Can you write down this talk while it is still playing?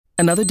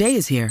Another day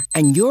is here,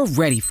 and you're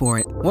ready for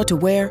it. What to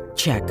wear?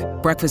 Check.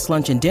 Breakfast,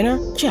 lunch, and dinner?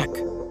 Check.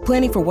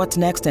 Planning for what's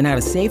next and how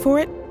to save for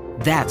it?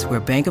 That's where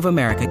Bank of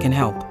America can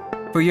help.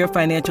 For your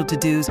financial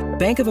to-dos,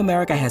 Bank of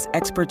America has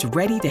experts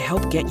ready to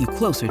help get you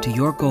closer to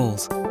your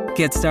goals.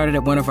 Get started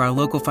at one of our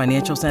local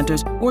financial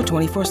centers or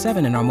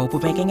 24/7 in our mobile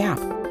banking app.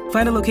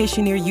 Find a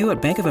location near you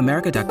at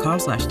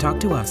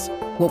bankofamerica.com/talktous.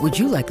 What would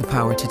you like the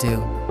power to do?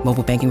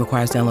 Mobile banking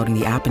requires downloading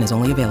the app and is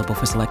only available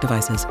for select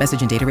devices.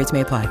 Message and data rates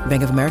may apply.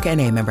 Bank of America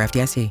N.A., member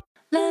FDIC.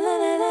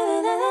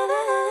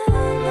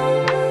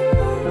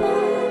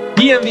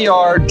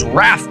 DNVR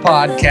Draft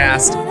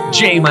Podcast.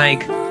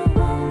 J-Mike,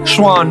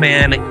 Schwan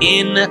Man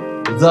in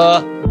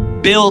the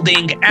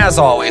building, as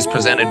always,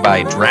 presented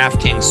by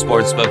DraftKings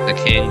Sportsbook, the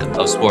king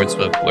of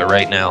sportsbook, where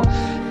right now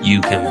you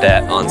can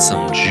bet on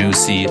some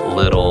juicy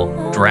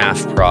little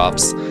draft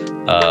props.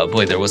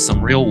 Boy, there was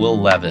some real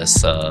Will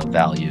Levis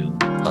value,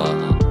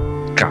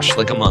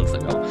 like a month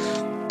ago.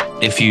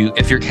 If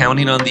you're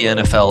counting on the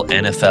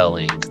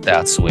NFL-ing,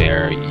 that's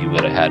where you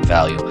would have had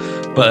value.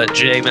 But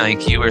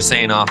J-Mike, you were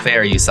saying off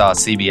air, you saw a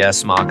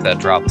CBS mock that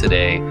dropped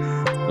today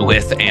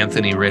with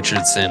Anthony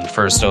Richardson,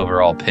 first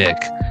overall pick.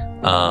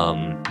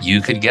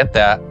 You could get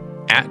that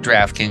at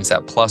DraftKings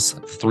at plus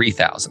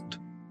 3,000.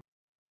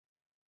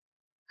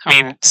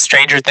 I mean,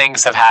 stranger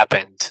things have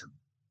happened.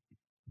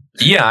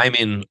 Yeah, I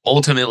mean,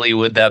 ultimately,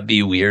 would that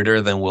be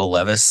weirder than Will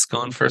Levis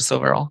going first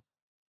overall?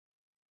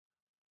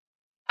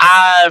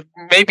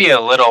 Maybe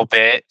a little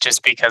bit,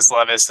 just because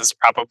Levis is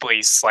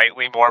probably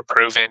slightly more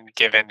proven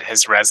given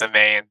his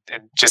resume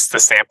and just the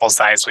sample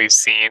size we've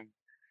seen.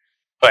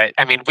 But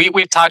I mean,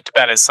 we've talked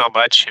about it so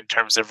much in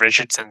terms of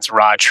Richardson's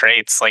raw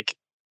traits. Like,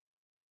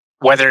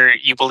 whether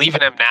you believe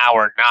in him now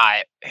or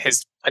not,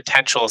 his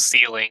potential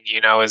ceiling,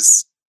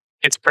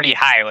 it's pretty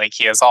high. Like,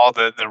 he has all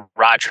the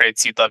raw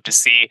traits you'd love to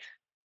see.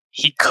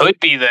 He could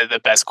be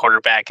the best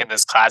quarterback in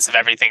this class if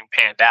everything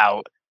panned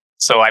out.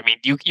 So, I mean,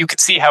 you could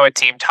see how a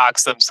team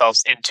talks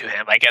themselves into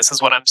him, I guess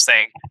is what I'm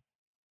saying.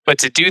 But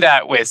to do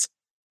that with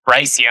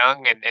Bryce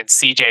Young and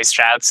CJ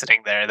Stroud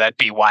sitting there, that'd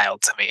be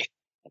wild to me.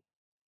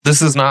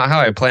 This is not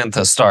how I plan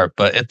to start,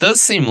 but it does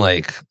seem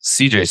like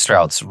CJ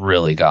Stroud's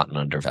really gotten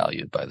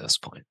undervalued by this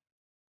point.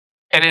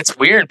 And it's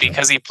weird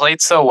because he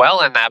played so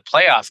well in that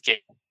playoff game.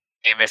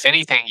 If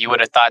anything, you would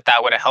have thought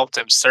that would have helped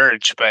him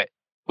surge, but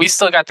we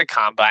still got the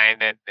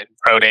combine and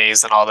pro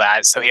days and all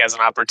that, so he has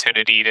an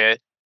opportunity to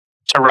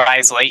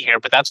rise late here.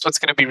 But that's what's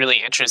going to be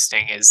really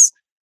interesting is,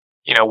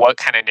 what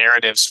kind of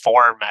narratives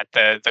form at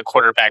the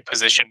quarterback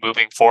position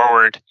moving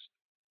forward.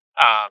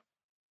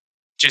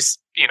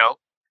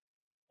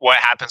 What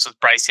happens with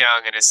Bryce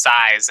Young and his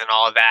size and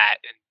all of that.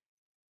 And,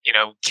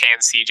 can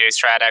CJ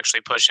Stroud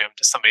actually push him?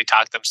 Does somebody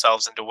talk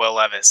themselves into Will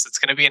Levis? It's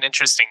going to be an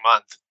interesting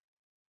month.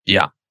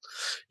 Yeah.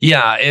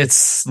 Yeah,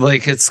 it's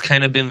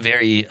kind of been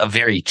a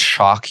very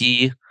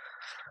chalky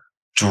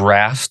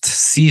draft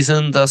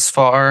season thus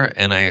far,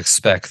 and I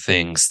expect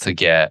things to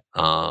get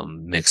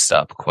mixed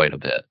up quite a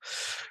bit.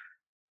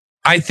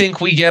 I think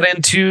we get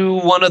into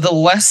one of the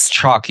less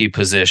chalky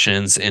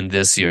positions in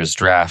this year's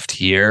draft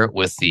here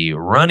with the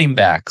running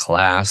back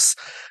class.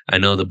 I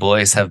know the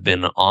boys have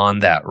been on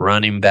that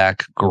running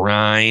back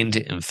grind.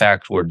 In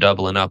fact, we're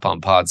doubling up on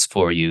pods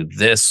for you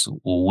this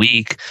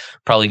week.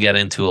 Probably get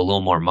into a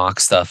little more mock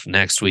stuff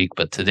next week,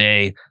 but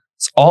today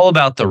it's all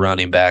about the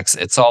running backs.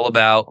 It's all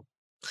about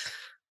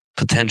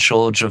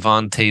potential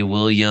Javonte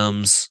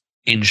Williams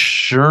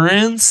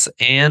insurance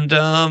and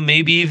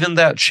maybe even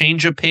that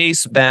change of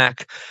pace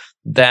back,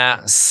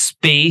 that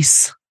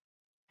space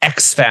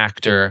X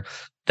factor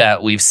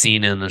that we've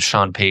seen in the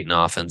Sean Payton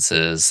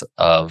offenses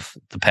of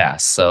the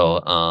past.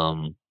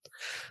 So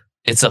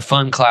it's a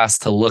fun class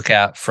to look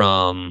at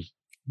from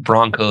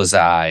Broncos'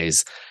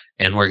 eyes.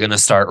 And we're going to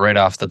start right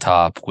off the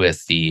top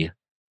with the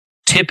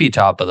tippy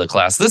top of the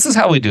class. This is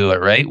how we do it,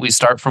 right? We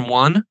start from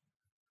one.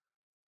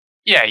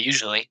 Yeah,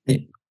 usually.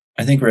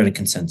 I think we're at a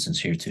consensus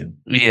here too.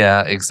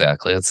 Yeah,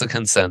 exactly. It's a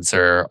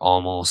consensus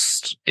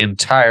almost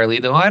entirely,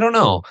 though. I don't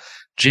know.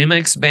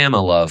 J-Mike's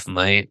Bama love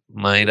might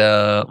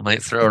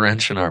throw a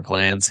wrench in our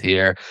plans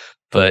here,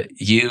 but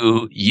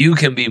you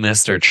can be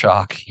Mr.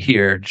 Chalk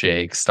here,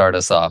 Jake. Start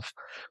us off.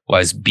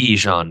 Why is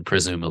Bijan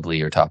presumably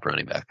your top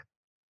running back?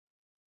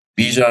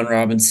 Bijan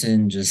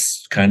Robinson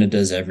just kind of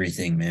does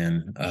everything,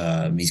 man.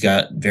 He's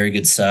got very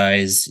good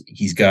size.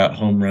 He's got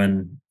home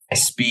run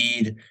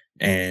speed.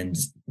 And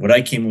what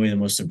I came away the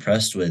most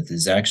impressed with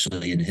is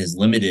actually in his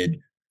limited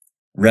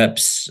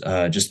reps,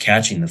 just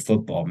catching the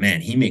football.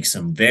 Man, he makes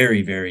some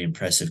very, very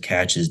impressive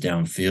catches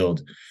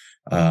downfield.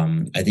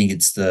 I think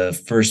it's the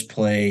first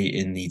play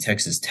in the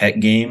Texas Tech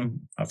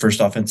game,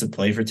 first offensive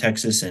play for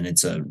Texas, and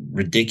it's a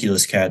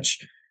ridiculous catch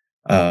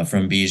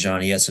from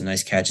Bijan. He had some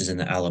nice catches in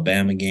the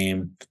Alabama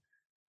game.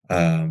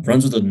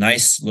 Runs with a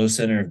nice low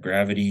center of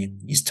gravity.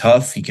 He's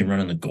tough. He can run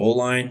on the goal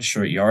line,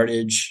 short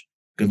yardage,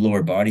 good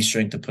lower body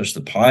strength to push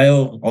the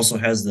pile. Also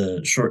has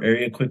the short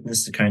area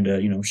quickness to kind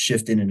of,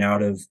 shift in and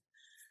out of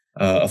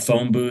a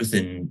phone booth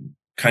and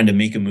kind of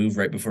make a move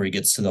right before he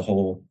gets to the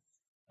hole.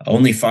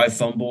 Only 5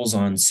 fumbles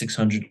on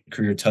 600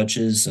 career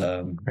touches.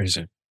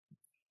 Crazy.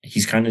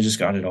 he's kind of just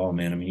got it all,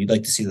 man. I mean, you'd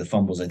like to see the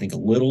fumbles, I think, a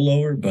little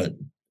lower, but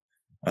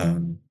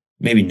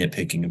maybe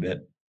nitpicking a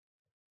bit.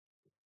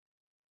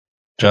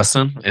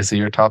 Justin, is he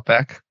your top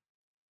back?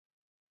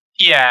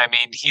 Yeah, I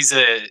mean, he's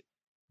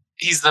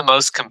the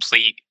most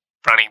complete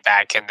running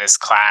back in this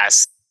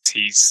class.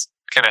 He's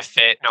going to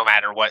fit no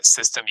matter what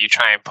system you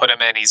try and put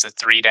him in. He's a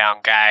 3-down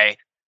guy.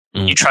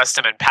 You trust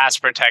him in pass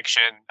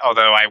protection,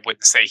 although I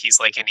wouldn't say he's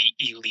like an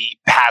elite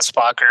pass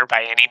blocker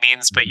by any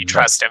means, but you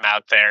trust him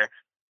out there.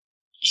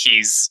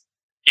 He's,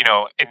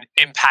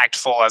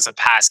 impactful as a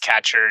pass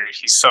catcher.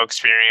 He's so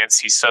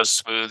experienced. He's so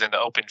smooth in the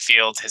open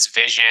field. His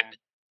vision,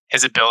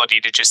 his ability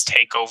to just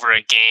take over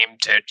a game,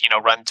 to,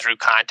 run through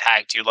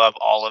contact. You love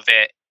all of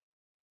it.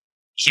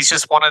 He's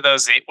just one of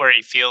those where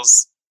he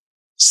feels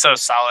so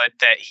solid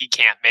that he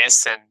can't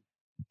miss. And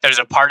there's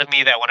a part of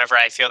me that whenever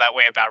I feel that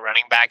way about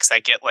running backs, I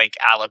get like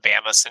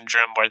Alabama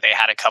syndrome, where they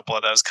had a couple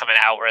of those coming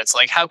out where it's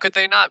like, how could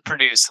they not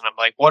produce? And I'm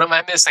like, what am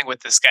I missing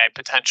with this guy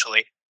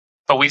potentially?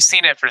 But we've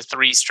seen it for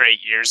 3 straight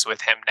years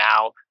with him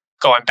now,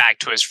 going back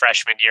to his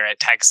freshman year at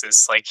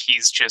Texas. Like,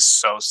 he's just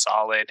so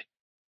solid.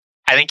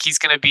 I think he's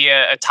going to be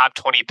a top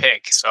 20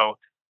 pick. So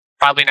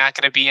probably not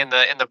going to be in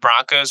the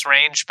Broncos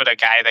range, but a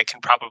guy that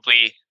can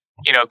probably,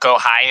 go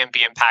high and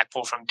be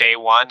impactful from day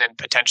one, and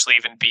potentially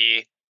even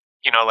be,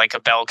 like a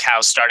bell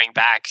cow starting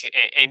back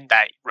in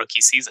that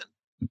rookie season.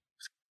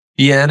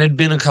 Yeah, and it'd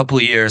been a couple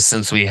of years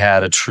since we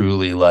had a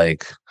truly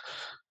like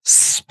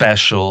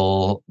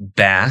special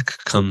back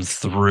come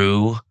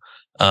through.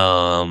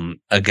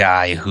 A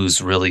guy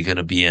who's really going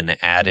to be an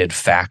added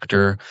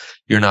factor.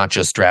 You're not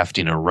just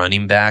drafting a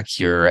running back,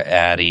 you're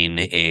adding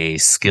a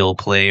skill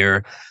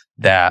player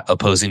that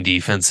opposing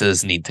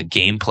defenses need to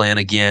game plan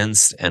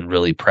against and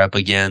really prep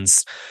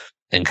against,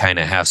 and kind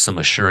of have some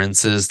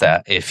assurances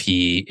that if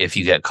you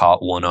get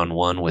caught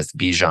one-on-one with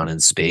Bijan in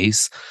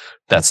space,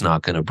 that's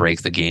not going to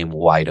break the game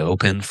wide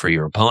open for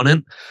your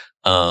opponent.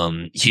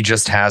 He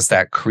just has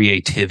that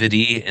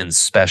creativity and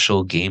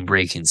special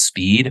game-breaking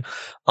speed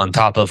on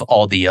top of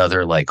all the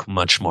other like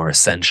much more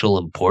essential,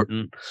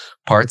 important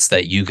parts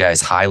that you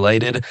guys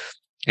highlighted.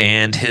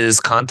 And his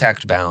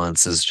contact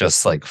balance is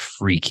just like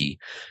freaky.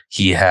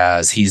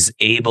 He's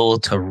able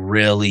to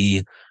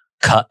really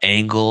cut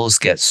angles,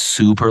 get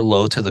super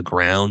low to the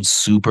ground,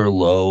 super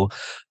low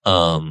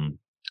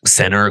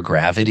center of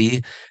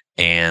gravity,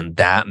 and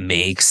that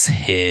makes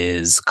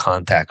his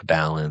contact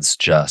balance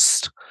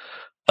just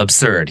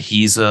absurd.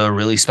 He's a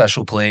really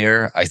special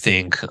player. I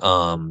think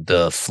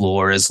the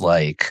floor is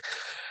like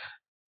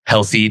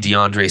healthy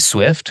DeAndre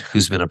Swift,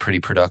 who's been a pretty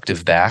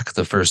productive back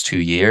the first 2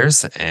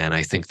 years, and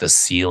I think the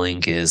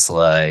ceiling is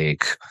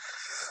like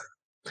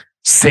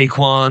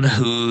Saquon,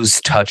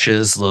 whose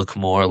touches look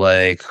more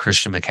like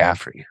Christian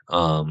McCaffrey.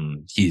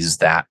 He's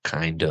that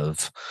kind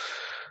of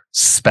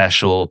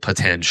special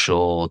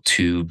potential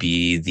to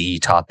be the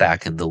top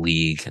back in the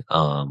league,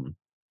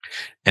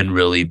 and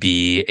really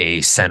be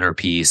a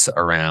centerpiece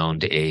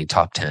around a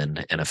top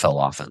 10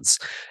 NFL offense.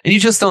 And you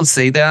just don't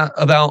say that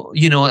about,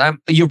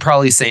 you're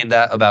probably saying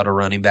that about a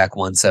running back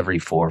once every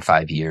 4 or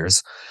 5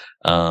 years.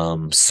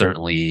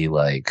 Certainly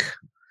like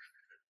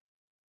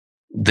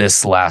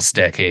this last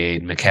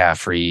decade,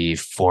 McCaffrey,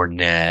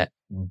 Fournette,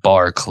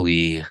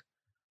 Barkley,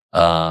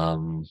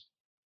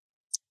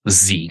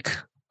 Zeke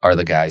are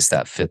the guys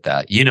that fit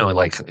that,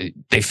 like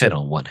they fit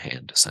on one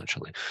hand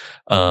essentially.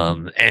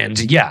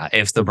 And yeah,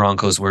 if the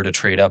Broncos were to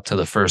trade up to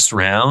the first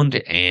round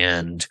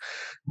and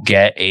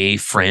get a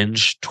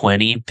fringe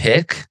 20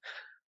 pick,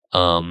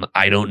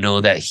 I don't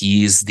know that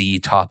he's the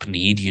top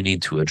need you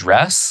need to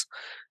address.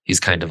 He's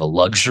kind of a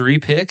luxury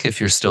pick if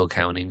you're still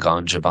counting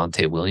on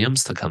Javonte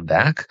Williams to come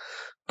back.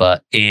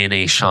 But in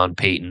a Sean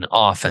Payton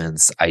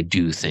offense, I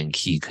do think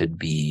he could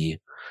be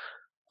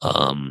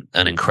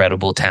an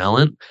incredible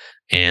talent.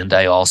 And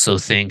I also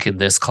think in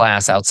this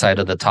class, outside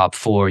of the top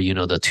 4,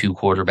 the 2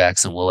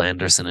 quarterbacks and Will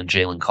Anderson and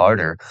Jalen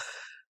Carter,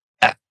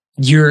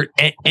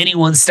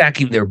 anyone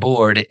stacking their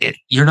board,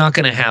 you're not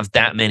going to have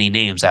that many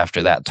names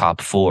after that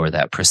top 4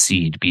 that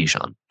precede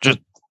Bijan.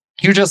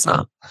 You're just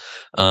not.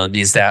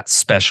 He's that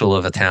special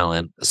of a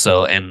talent.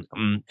 So, and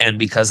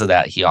because of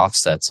that, he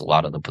offsets a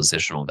lot of the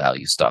positional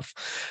value stuff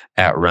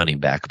at running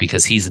back,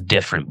 because he's a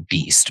different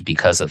beast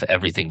because of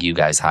everything you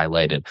guys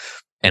highlighted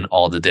and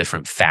all the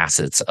different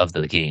facets of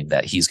the game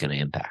that he's going to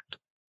impact.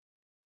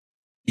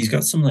 He's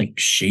got some like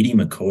Shady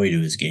McCoy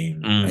to his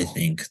game, I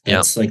think.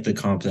 That's like the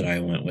comp that I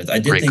went with. I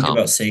did think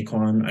about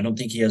Saquon. I don't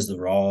think he has the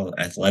raw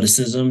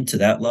athleticism to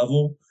that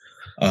level.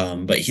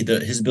 But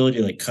his ability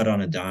to like cut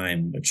on a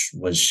dime, which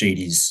was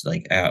Shady's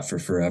like at for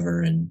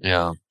forever, and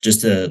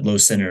just a low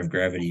center of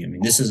gravity. I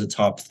mean, this is a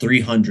top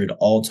 300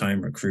 all-time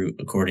recruit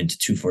according to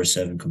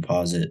 247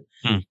 Composite.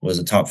 Was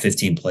a top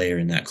 15 player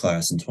in that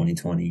class in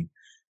 2020.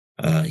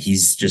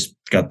 He's just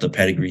got the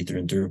pedigree through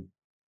and through.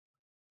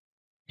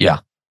 Yeah,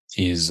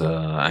 he's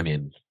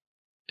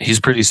he's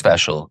pretty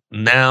special.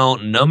 Now,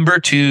 number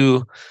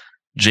 2,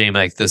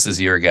 J-Mike, this is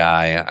your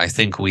guy. I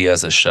think we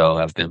as a show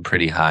have been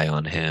pretty high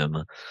on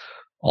him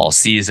all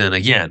season.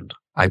 Again,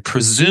 I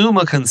presume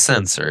a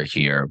consensus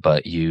here,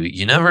 but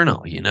you never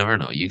know. You never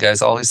know. You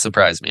guys always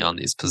surprise me on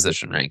these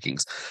position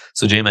rankings.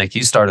 So, J-Mike,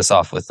 you start us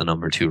off with the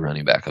number 2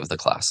 running back of the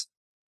class.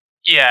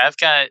 Yeah, I've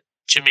got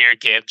Jahmyr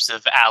Gibbs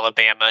of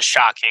Alabama.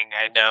 Shocking,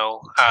 I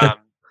know. I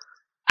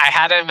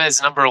had him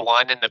as number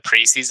 1 in the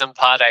preseason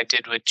pod I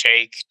did with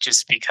Jake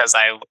just because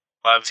I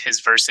love his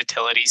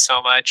versatility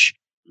so much.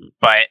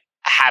 But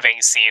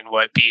having seen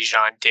what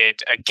Bijan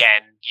did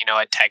again,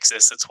 at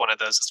Texas, it's one of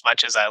those, as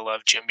much as I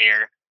love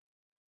Jahmyr,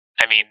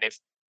 I mean, if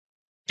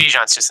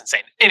Bijan's just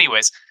insane.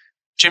 Anyways,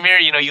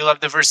 Jahmyr, you love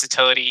the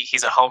versatility.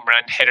 He's a home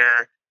run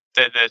hitter.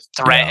 The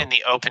threat in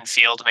the open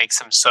field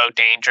makes him so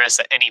dangerous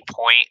at any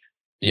point.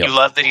 Yep. You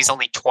love that he's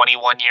only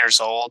 21 years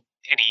old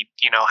and he,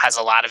 has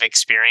a lot of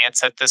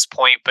experience at this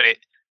point, but it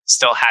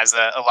still has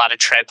a lot of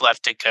tread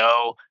left to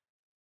go.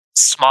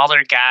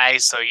 Smaller guy,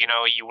 so,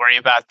 you worry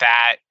about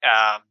that.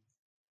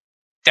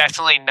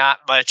 Definitely not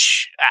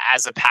much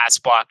as a pass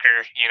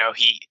blocker.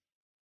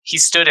 He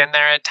stood in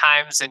there at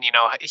times and,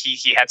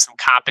 he had some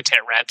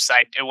competent reps.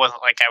 It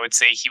wasn't like I would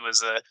say he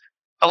was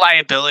a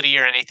liability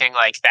or anything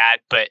like that,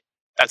 but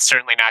that's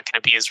certainly not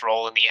going to be his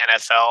role in the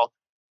NFL.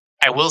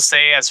 I will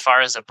say, as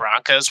far as the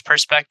Broncos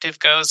perspective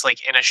goes,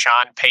 like in a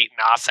Sean Payton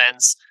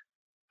offense,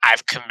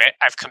 I've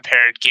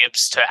compared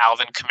Gibbs to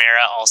Alvin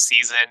Kamara all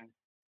season.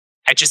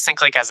 I just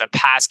think, like, as a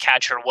pass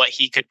catcher, what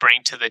he could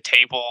bring to the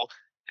table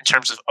in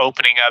terms of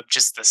opening up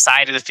just the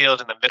side of the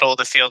field and the middle of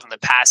the field in the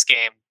pass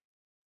game,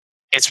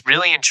 it's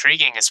really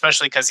intriguing,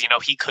 especially because,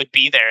 he could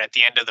be there at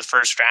the end of the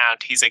first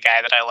round. He's a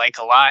guy that I like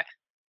a lot.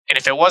 And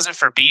if it wasn't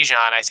for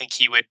Bijan, I think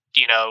he would,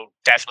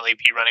 definitely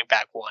be running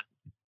back 1.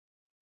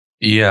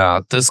 Yeah,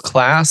 this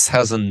class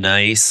has a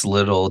nice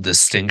little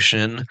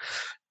distinction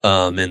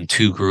in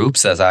 2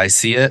 groups as I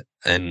see it.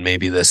 And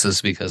maybe this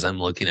is because I'm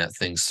looking at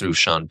things through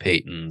Sean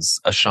Payton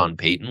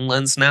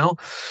lens now.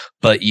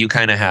 But you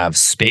kind of have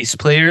space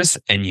players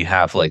and you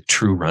have like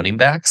true running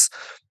backs.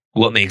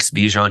 What makes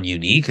Bijan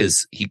unique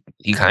is he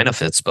kind of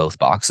fits both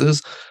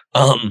boxes.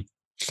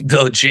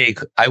 Though, Jake,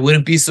 I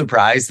wouldn't be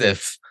surprised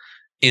if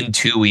in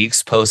 2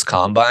 weeks post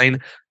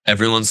combine,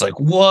 everyone's like,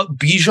 what?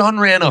 Bijan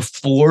ran a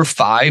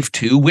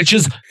 4.52, which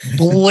is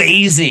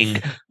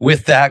blazing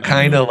with that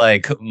kind of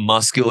like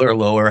muscular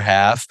lower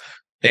half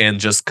and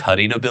just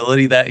cutting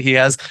ability that he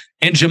has.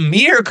 And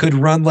Jahmyr could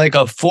run like a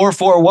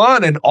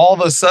 4.41 and all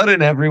of a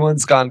sudden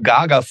everyone's gone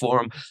gaga for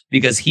him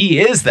because he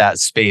is that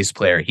space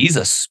player. He's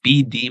a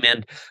speed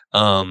demon.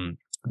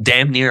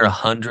 Damn near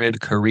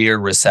 100 career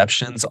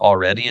receptions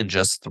already in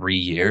just 3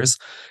 years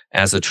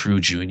as a true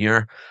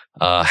junior.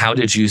 How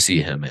did you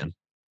see him, man?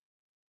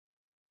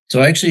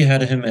 So I actually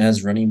had him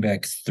as running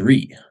back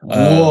 3.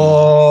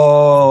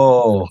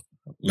 Whoa!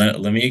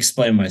 Let me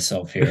explain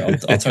myself here.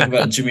 I'll talk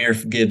about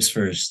Jahmyr Gibbs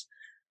first.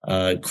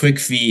 Quick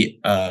feet,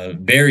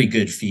 very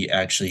good feet,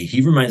 actually. He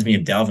reminds me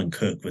of Dalvin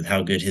Cook with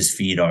how good his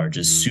feet are.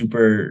 Just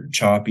super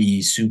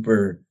choppy,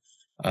 super,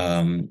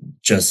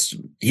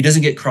 he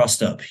doesn't get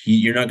crossed up.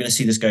 You're not going to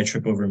see this guy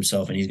trip over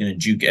himself and he's going to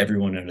juke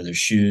everyone out of their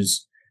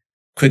shoes.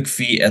 Quick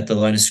feet at the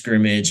line of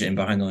scrimmage and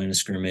behind the line of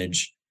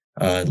scrimmage.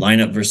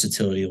 Lineup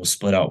versatility, will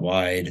split out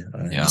wide.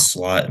 The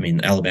slot. I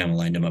mean, Alabama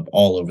lined him up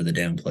all over the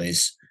damn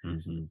place.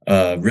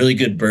 Mm-hmm. Really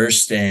good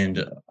burst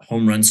and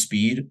home run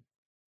speed.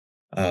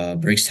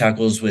 Breaks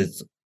tackles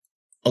with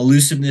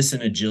elusiveness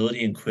and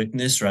agility and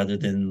quickness rather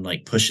than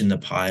like pushing the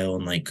pile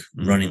and like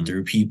running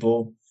through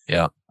people.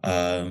 Yeah.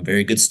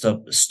 Very good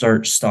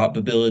stop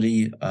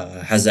ability.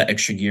 Has that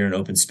extra gear in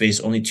open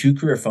space. Only 2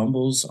 career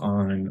fumbles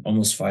on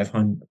almost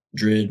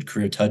 500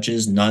 career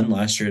touches. None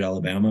last year at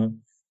Alabama.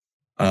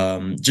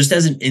 Just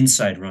as an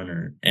inside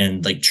runner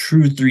and like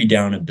true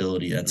 3-down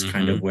ability, that's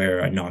kind of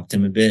where I knocked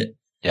him a bit.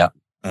 Yeah.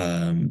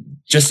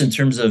 Just in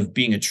terms of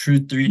being a true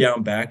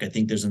 3-down back, I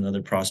think there's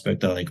another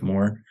prospect I like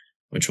more,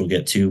 which we'll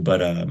get to. But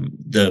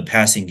the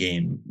passing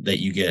game that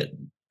you get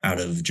out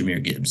of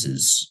Jahmyr Gibbs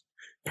is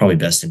probably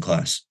best in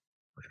class.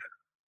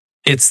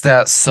 It's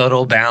that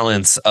subtle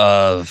balance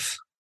of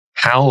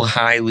how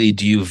highly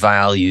do you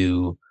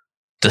value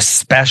the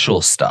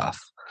special stuff,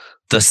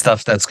 the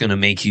stuff that's going to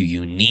make you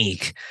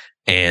unique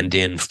and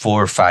in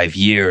 4 or 5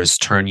 years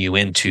turn you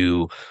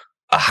into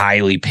a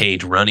highly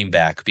paid running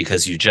back,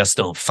 because you just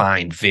don't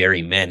find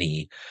very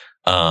many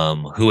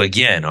who,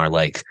 again, are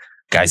like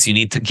guys you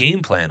need to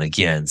game plan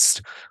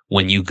against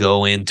when you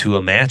go into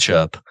a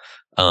matchup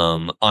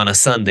on a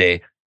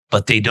Sunday,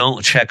 but they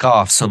don't check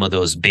off some of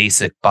those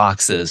basic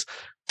boxes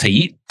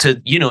you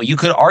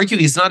could argue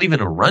he's not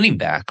even a running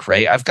back,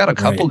 right? I've got a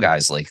couple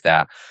guys like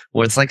that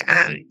where it's like,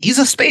 he's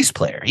a space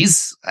player.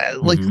 He's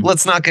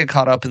let's not get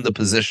caught up in the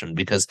position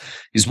because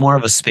he's more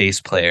of a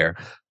space player.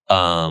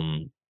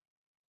 So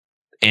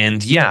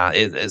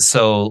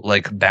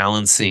like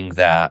balancing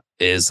that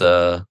is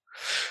a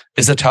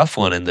tough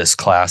one in this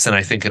class. And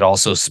I think it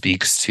also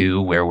speaks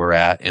to where we're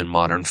at in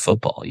modern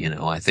football.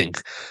 I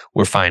think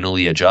we're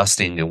finally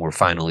adjusting and we're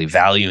finally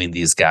valuing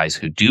these guys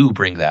who do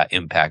bring that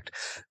impact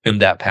in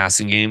that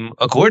passing game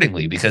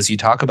accordingly, because you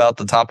talk about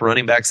the top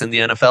running backs in the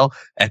NFL,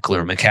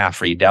 Eckler,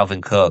 McCaffrey,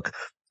 Dalvin Cook,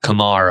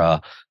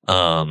 Kamara,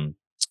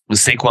 with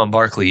Saquon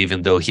Barkley,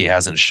 even though he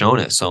hasn't shown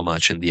it so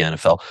much in the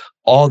NFL,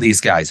 all these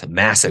guys,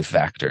 massive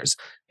factors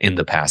in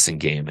the passing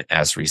game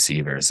as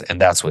receivers. And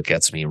that's what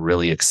gets me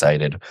really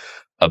excited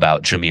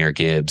about Jahmyr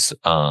Gibbs.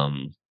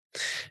 I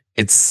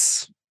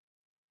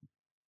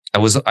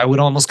would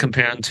almost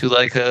compare him to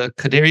like a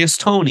Kadarius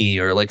Toney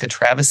or like a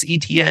Travis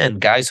Etienne,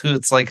 guys who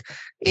it's like,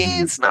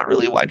 it's not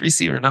really a wide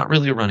receiver, not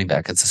really a running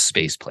back. It's a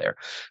space player.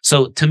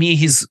 So to me,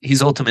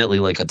 he's ultimately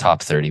like a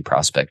top 30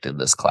 prospect in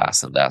this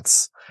class. And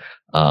that's,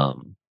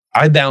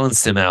 I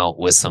balanced him out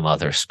with some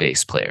other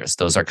space players.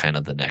 Those are kind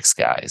of the next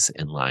guys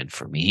in line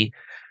for me.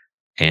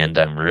 And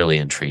I'm really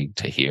intrigued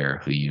to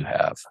hear who you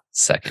have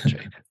second,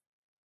 Jake.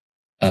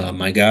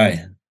 My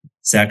guy,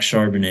 Zach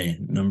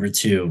Charbonnet, number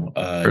 2.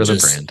 For the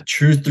brand.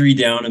 True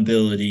 3-down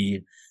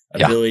ability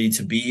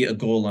to be a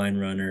goal line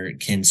runner,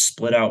 can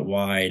split out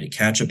wide,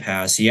 catch a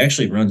pass. He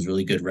actually runs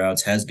really good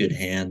routes, has good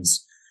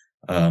hands,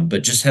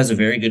 but just has a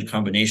very good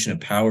combination of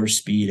power,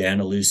 speed, and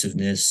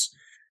elusiveness.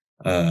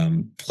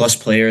 Plus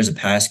player as a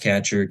pass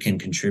catcher, can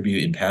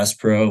contribute in pass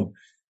pro.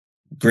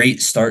 Great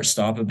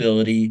start-stop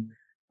ability.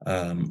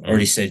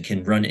 Already said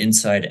can run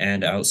inside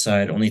and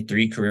outside. Only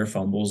 3 career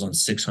fumbles on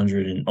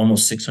 600 and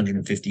almost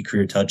 650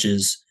 career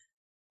touches.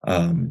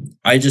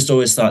 I just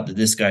always thought that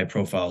this guy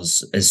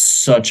profiles as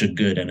such a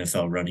good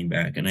NFL running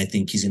back, and I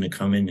think he's going to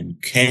come in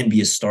and can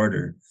be a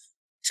starter.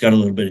 He's got a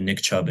little bit of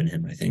Nick Chubb in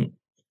him, I think.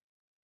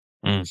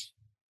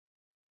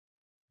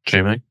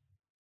 J-Mac?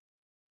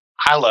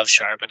 I love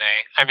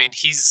Charbonnet. I mean,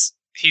 he's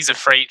a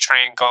freight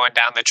train going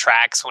down the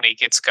tracks when he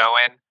gets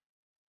going.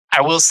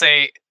 I will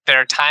say there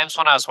are times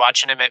when I was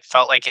watching him, it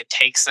felt like it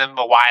takes him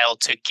a while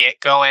to get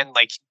going.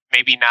 Like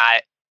maybe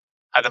not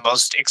the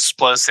most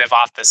explosive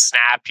off the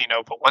snap,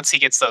 but once he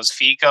gets those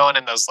feet going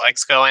and those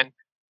legs going,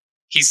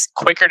 he's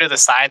quicker to the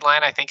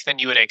sideline, I think, than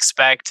you would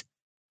expect.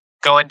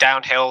 Going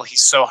downhill,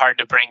 he's so hard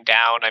to bring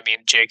down. I mean,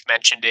 Jake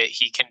mentioned it.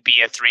 He can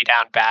be a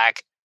 3-down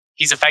back.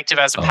 He's effective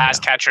as a pass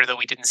catcher, though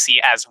we didn't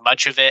see as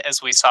much of it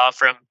as we saw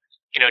from,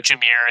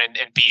 Jahmyr and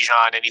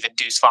Bijan and even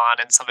Deuce Vaughn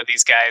and some of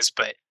these guys.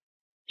 But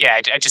yeah,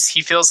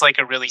 he feels like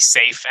a really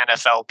safe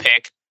NFL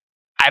pick.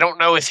 I don't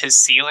know if his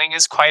ceiling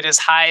is quite as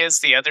high as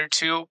the other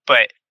two,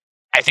 but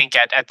I think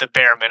at the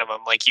bare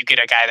minimum, like you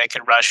get a guy that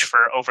can rush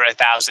for over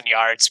 1,000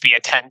 yards, be a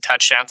 10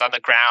 touchdowns on the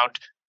ground,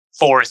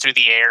 4 through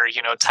the air,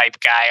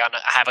 type guy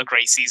have a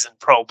great season,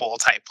 Pro Bowl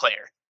type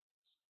player.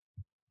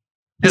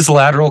 His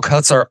lateral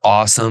cuts are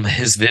awesome.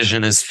 His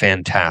vision is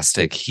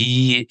fantastic.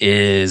 He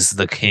is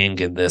the king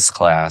in this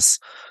class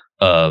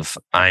of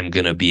I'm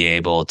going to be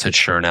able to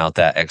churn out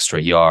that extra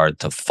yard,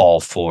 to fall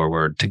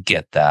forward, to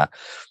get that.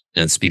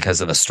 And it's because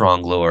of a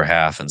strong lower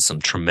half and some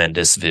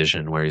tremendous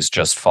vision where he's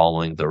just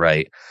following the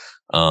right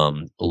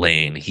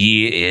lane.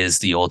 He is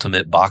the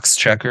ultimate box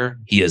checker.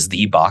 He is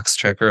the box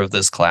checker of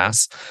this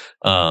class.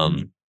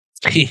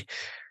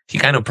 He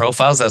kind of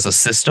profiles as a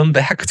system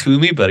back to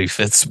me, but he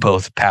fits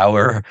both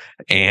power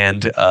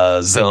and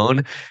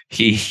zone.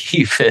 He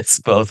fits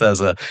both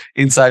as a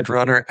inside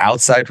runner,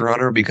 outside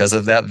runner because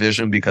of that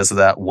vision, because of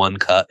that one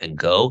cut and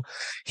go.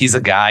 He's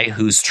a guy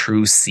whose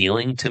true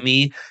ceiling to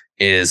me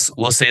is,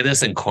 we'll say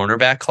this in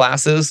cornerback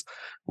classes,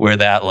 where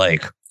that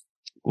like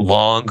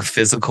long,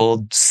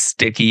 physical,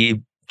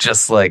 sticky,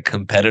 just like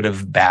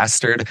competitive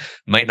bastard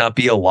might not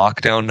be a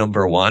lockdown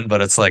number 1, but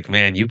it's like,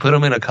 man, you put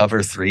him in a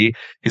cover 3,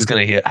 he's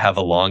going to have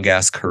a long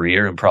ass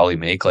career and probably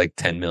make like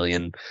 10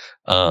 million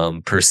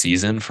per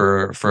season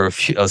for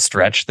a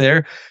stretch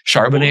there.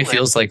 Charbonnet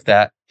feels like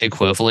that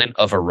equivalent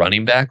of a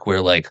running back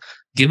where like,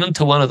 give him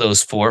to one of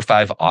those 4 or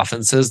 5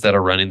 offenses that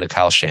are running the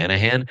Kyle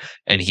Shanahan,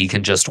 and he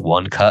can just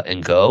one cut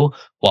and go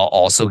while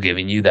also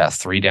giving you that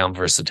 3-down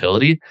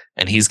versatility.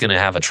 And he's going to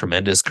have a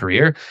tremendous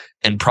career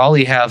and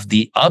probably have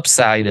the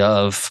upside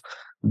of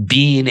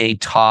being a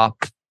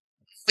top,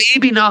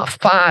 maybe not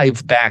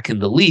 5 back in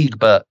the league,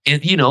 but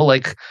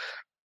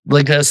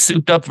like a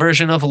souped up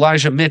version of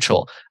Elijah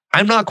Mitchell.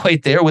 I'm not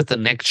quite there with the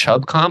Nick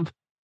Chubb comp.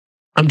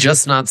 I'm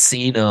just not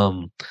seeing,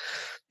 I'm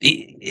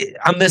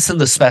missing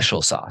the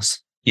special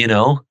sauce.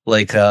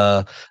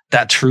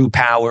 That true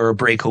power,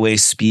 breakaway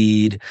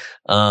speed.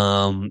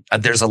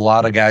 There's a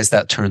lot of guys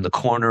that turn the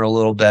corner a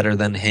little better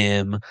than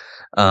him.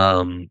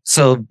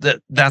 So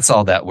that's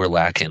all that we're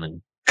lacking.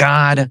 And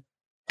God,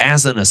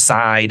 as an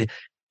aside,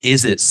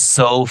 is it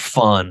so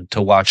fun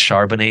to watch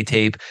Charbonnet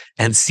tape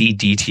and see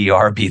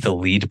DTR be the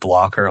lead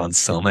blocker on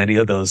so many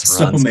of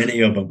those runs. So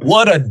many of them.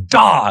 What a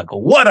dog.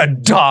 What a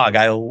dog.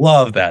 I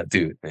love that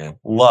dude, man.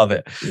 Love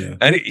it. Yeah.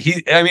 And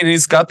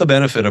he's got the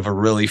benefit of a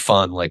really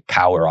fun, like,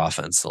 power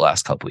offense the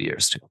last couple of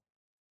years too.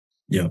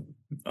 Yeah.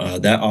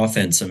 That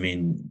offense,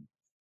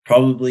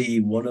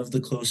 probably one of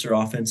the closer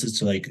offenses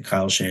to like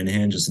Kyle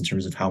Shanahan, just in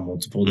terms of how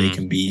multiple they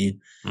can be,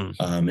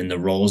 and the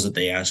roles that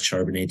they ask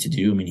Charbonnet to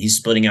do. He's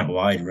splitting out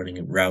wide,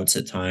 running routes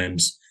at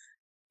times.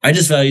 I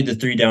just valued the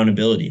 3-down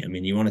ability.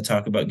 You want to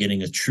talk about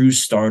getting a true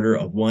starter,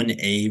 a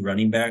 1A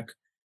running back.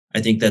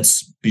 I think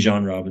that's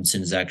Bijan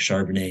Robinson, Zach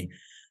Charbonnet.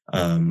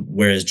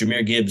 Whereas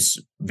Jahmyr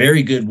Gibbs,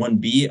 very good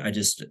 1B.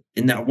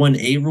 In that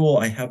 1A role,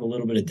 I have a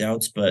little bit of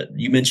doubts, but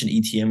you mentioned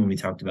ETN when we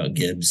talked about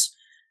Gibbs.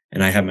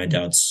 And I have my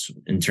doubts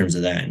in terms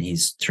of that. And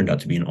he's turned out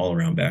to be an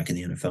all-around back in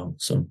the NFL.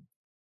 So,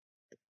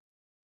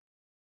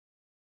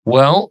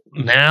 well,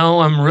 now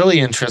I'm really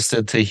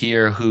interested to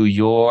hear who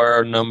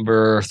your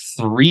number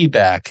 3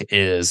 back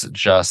is,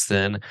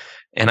 Justin.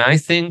 And I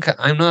think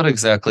I'm not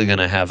exactly going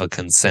to have a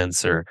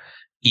consensus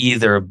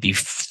either.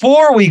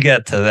 Before we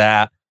get to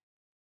that,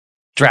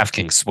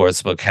 DraftKings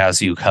Sportsbook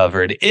has you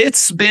covered.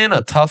 It's been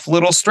a tough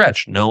little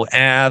stretch. No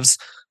Avs,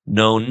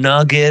 no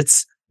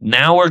Nuggets.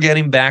 Now we're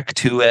getting back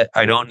to it.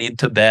 I don't need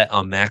to bet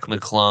on Mac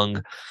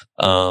McClung.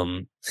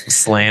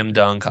 Slam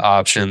dunk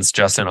options.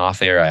 Justin,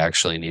 off air, I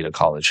actually need a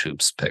college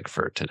hoops pick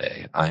for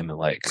today. I'm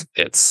like,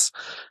 it's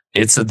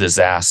a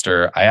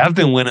disaster. I have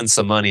been winning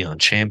some money on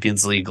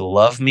Champions League.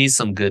 Love me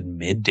some good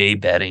midday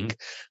betting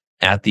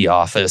at the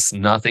office.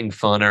 Nothing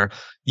funner.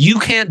 You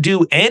can't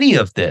do any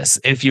of this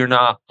if you're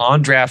not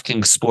on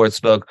DraftKings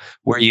Sportsbook,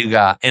 where you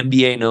got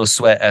NBA no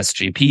sweat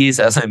SGPs.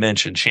 As I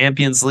mentioned,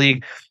 Champions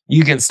League.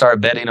 You can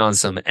start betting on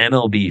some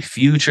MLB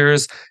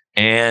futures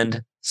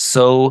and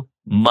so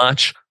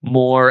much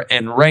more.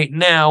 And right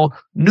now,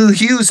 new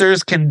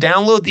users can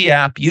download the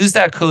app, use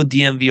that code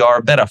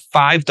DNVR, bet a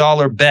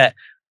 $5 bet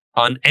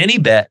on any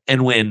bet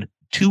and win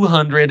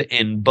 $200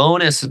 in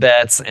bonus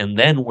bets. And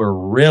then we're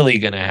really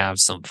going to have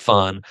some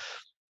fun.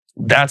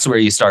 That's where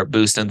you start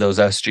boosting those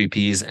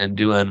SGPs and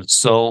doing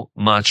so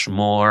much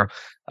more.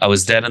 I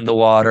was dead in the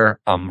water.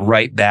 I'm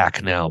right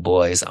back now,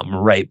 boys. I'm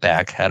right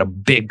back. Had a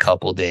big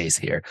couple days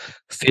here.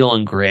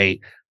 Feeling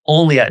great.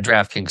 Only at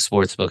DraftKings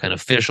Sportsbook, an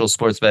official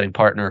sports betting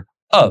partner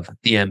of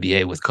the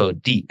NBA, with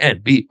code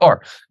DNVR.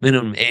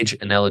 Minimum age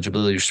and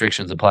eligibility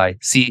restrictions apply.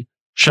 See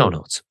show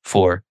notes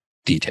for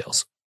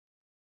details.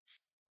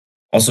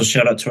 Also,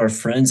 shout out to our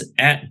friends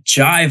at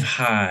Jive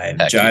Hive.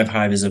 Heck Jive yeah.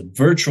 Hive is a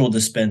virtual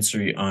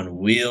dispensary on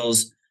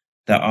wheels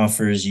that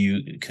offers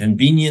you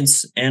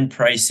convenience and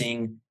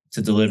pricing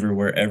to deliver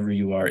wherever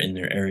you are in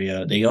their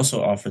area. They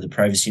also offer the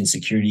privacy and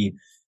security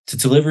to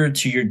deliver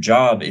to your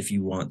job if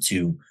you want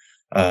to.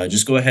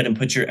 Just go ahead and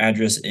put your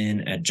address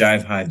in at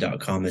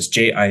jivehive.com. That's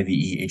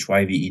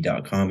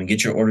JIVEHYVE.com, and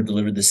get your order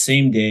delivered the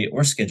same day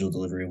or scheduled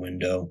delivery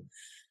window.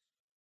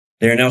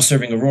 They are now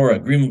serving Aurora,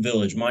 Greenwood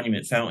Village,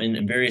 Monument, Fountain,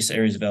 and various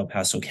areas of El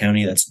Paso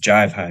County. That's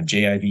Jive Hive,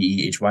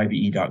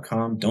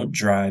 JIVEHYVE.com. Don't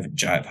drive,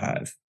 Jive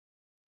Hive.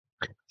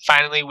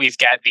 Finally, we've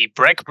got the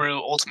Breck Brew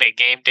Ultimate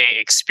Game Day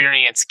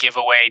Experience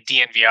giveaway.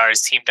 DNVR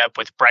has teamed up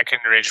with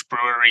Breckenridge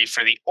Brewery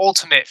for the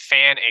ultimate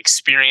fan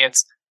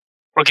experience.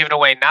 We're giving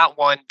away not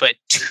one, but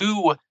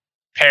 2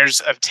 pairs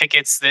of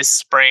tickets this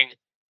spring.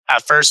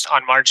 First,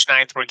 on March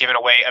 9th, we're giving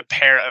away a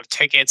pair of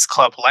tickets.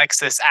 Club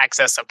Lexus,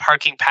 access a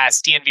parking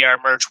pass, DNVR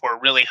merch. We're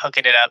really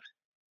hooking it up.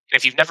 And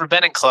if you've never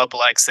been in Club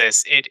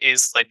Lexus, it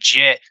is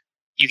legit.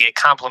 You get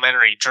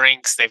complimentary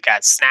drinks. They've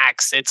got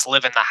snacks. It's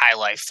living the high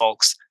life,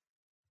 folks.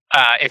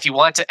 If you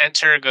want to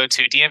enter, go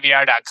to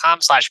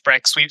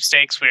dnvr.com/Breck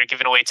sweepstakes. We are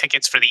giving away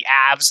tickets for the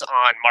Avs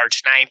on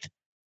March 9th.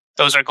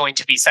 Those are going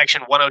to be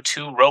section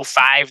 102, row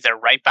 5. They're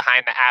right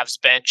behind the Avs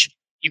bench.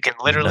 You can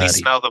literally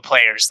smell the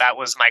players. That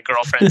was my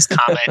girlfriend's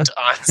comment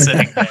on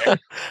sitting there.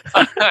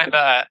 On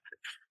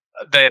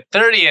the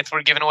 30th,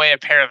 we're giving away a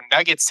pair of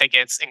Nuggets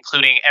tickets,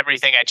 including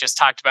everything I just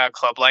talked about: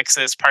 Club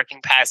Lexus,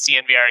 parking pass,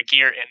 DNVR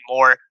gear, and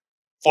more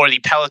for the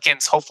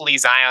Pelicans. Hopefully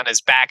Zion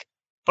is back.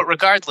 But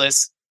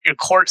regardless, you're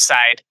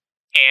courtside.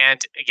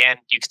 And again,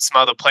 you can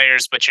smell the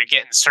players, but you're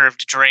getting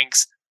served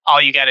drinks.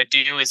 All you got to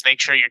do is make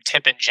sure you're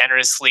tipping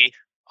generously.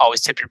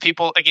 Always tip your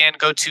people. Again,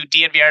 go to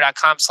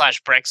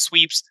dnvr.com/Breck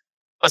sweeps.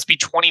 Must be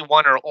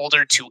 21 or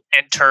older to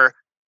enter.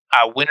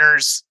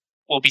 Winners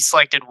will be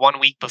selected 1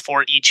 week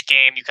before each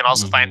game. You can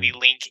also find the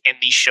link in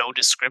the show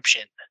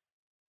description.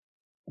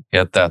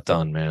 Get that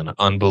done, man.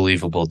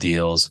 Unbelievable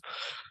deals.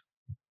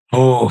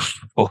 Now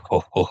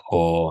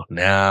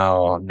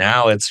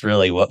it's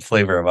really, what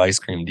flavor of ice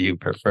cream do you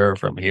prefer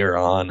from here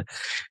on?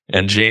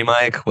 And J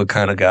Mike, what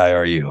kind of guy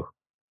are you?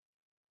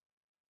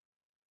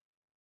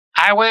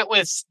 I went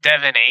with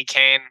Devin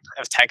Akane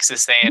of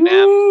Texas A&M.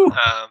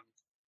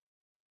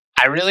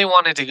 I really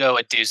wanted to go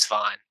with Deuce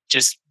Vaughn,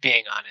 just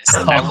being honest.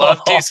 I love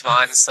Deuce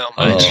Vaughn so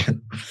much.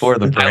 For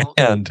the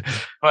brand.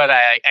 But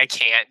I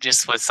can't,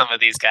 just with some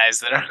of these guys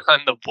that are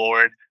on the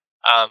board.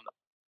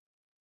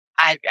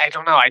 I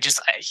don't know.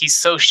 He's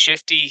so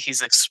shifty.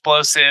 He's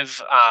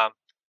explosive.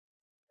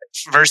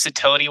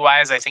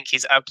 Versatility-wise, I think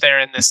he's up there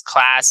in this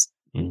class.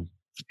 He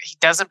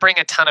doesn't bring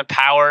a ton of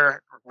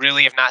power.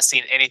 Really have not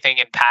seen anything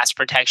in pass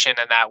protection,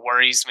 and that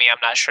worries me. I'm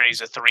not sure he's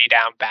a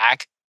 3-down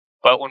back.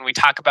 But when we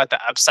talk about the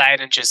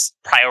upside and just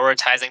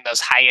prioritizing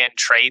those high-end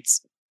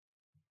traits,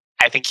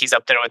 I think he's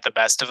up there with the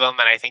best of them.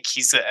 And I think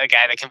he's a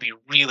guy that can be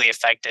really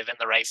effective in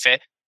the right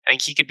fit. I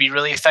think he could be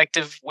really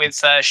effective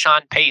with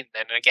Sean Payton.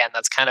 And again,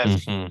 that's kind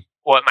of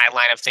what my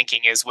line of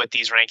thinking is with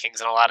these rankings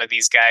and a lot of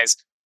these guys.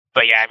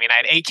 But yeah, I mean, I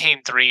had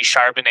Akane 3,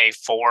 Charbonnet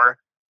 4.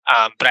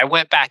 But I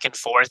went back and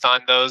forth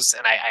on those,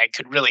 and I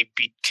could really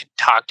be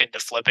talked into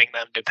flipping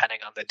them depending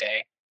on the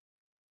day.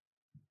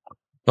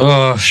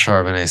 Oh,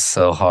 Charbonnet's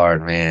so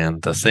hard,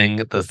 man. The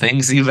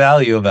things you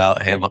value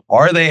about him,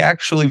 are they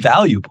actually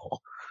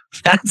valuable?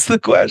 That's the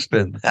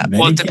question.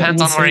 Well, it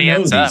depends on where he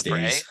ends up,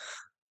 right?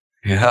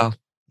 Yeah.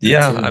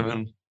 I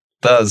mean, it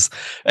does.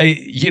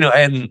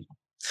 And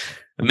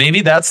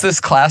maybe that's this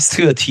class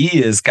to a T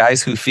is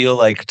guys who feel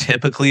like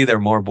typically they're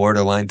more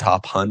borderline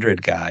top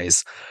 100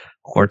 guys.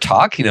 We're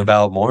talking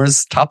about more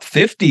as top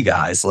 50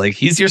 guys. Like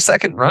he's your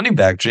second running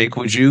back. Jake,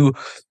 would you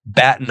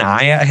bat an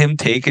eye at him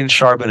taking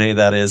Charbonnet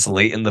that is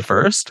late in the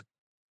first?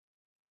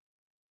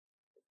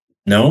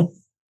 No,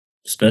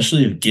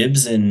 especially if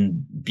Gibbs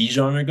and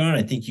Bijan are gone.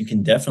 I think you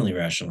can definitely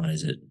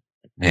rationalize it.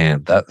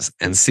 Man, love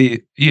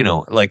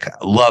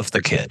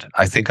the kid.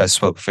 I think I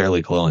spoke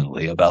fairly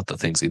glowingly about the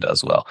things he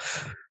does well.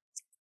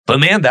 But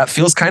man, that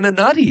feels kind of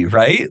nutty,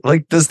 right?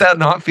 Like, does that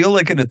not feel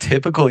like in a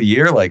typical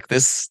year, like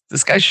this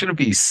guy shouldn't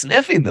be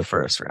sniffing the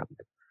first round?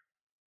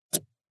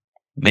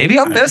 Maybe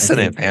I'm missing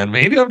it, man.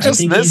 Maybe I'm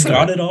just missing he's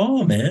got it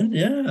all, man.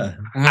 Yeah.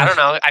 I don't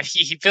know.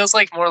 He feels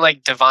like more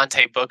like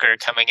Devontae Booker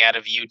coming out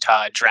of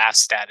Utah draft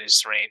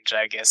status range,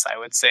 I guess I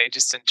would say,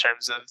 just in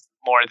terms of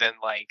more than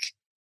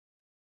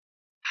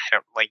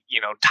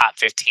top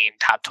 15,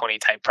 top 20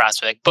 type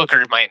prospect.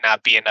 Booker might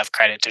not be enough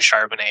credit to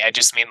Charbonnet. I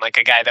just mean like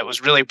a guy that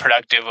was really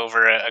productive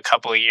over a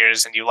couple of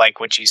years and you like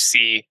what you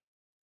see.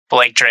 But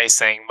like Dre's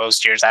saying,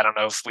 most years, I don't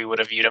know if we would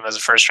have viewed him as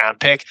a first round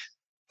pick.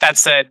 That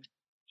said,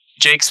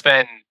 Jake's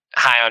been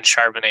high on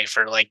Charbonnet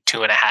for like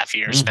 2.5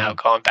 years now,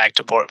 going back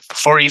to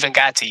before he even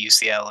got to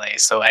UCLA.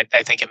 So I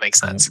think it makes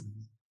sense.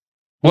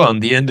 Well,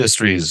 and the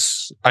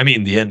industry's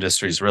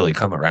really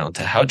come around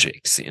to how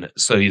Jake's seen it.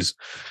 So he's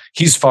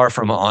far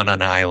from on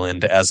an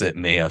island as it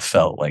may have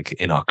felt like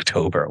in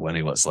October when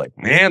he was like,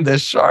 man,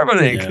 this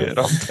Charbonnet kid,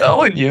 I'm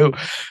telling you.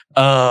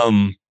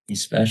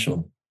 He's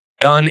special.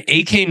 On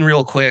Achane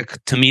real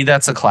quick, to me,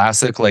 that's a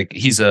classic. Like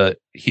he's a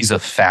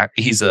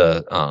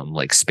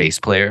space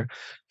player.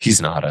 He's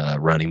not a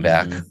running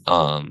back.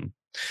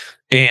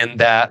 And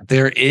that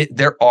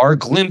there are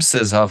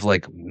glimpses of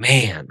like,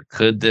 man,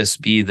 could this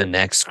be the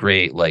next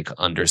great like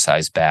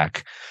undersized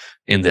back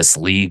in this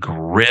league?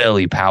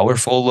 Really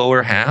powerful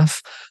lower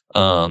half,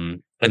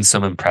 and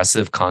some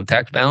impressive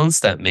contact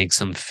balance that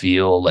makes him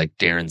feel like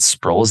Darren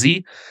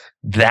Sproulsy.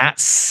 That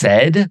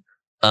said,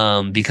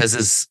 because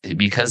his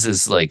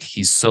like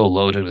he's so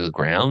low to the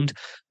ground,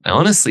 I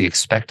honestly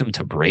expect him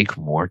to break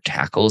more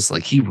tackles.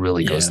 Like he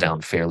really goes down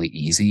fairly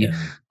easy.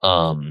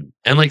 And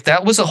like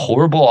that was a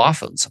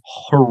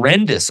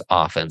horrendous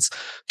offense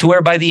to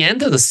where by the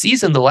end of the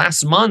season, the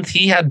last month,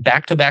 he had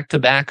back-to-back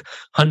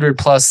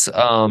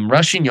 100+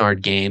 rushing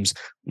yard games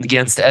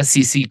against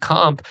SEC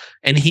comp.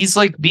 And he's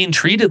like being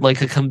treated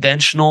like a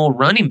conventional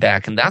running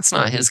back. And that's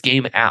not his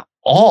game at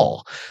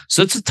all.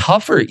 So it's a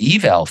tougher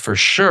eval for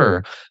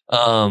sure.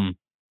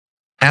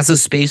 As a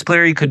space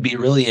player, he could be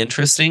really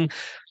interesting.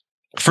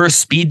 For a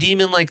speed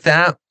demon like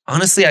that,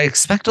 honestly, I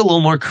expect a little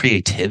more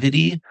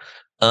creativity.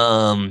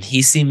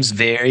 He seems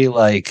very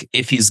like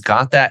if he's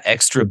got that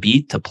extra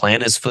beat to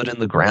plant his foot in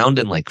the ground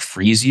and like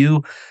freeze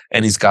you,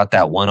 and he's got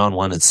that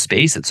one-on-one in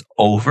space, it's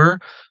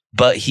over.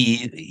 But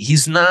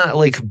he's not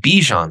like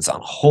Bijan's on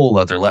a whole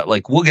other level.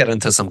 Like we'll get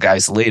into some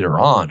guys later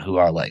on who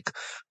are like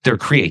their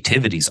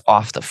creativity's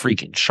off the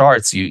freaking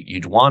charts.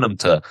 You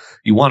want to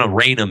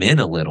rein him in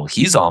a little.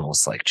 He's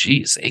almost like,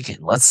 geez, Achane,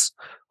 let's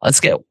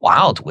get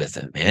wild with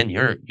it, man.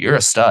 You're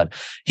a stud.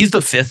 He's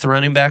the fifth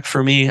running back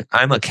for me.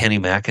 I'm a Kenny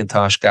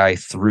McIntosh guy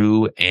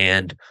through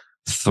and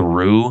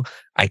through.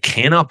 I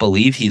cannot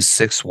believe he's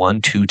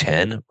 6'1",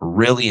 210.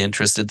 Really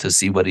interested to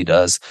see what he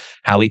does,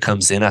 how he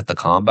comes in at the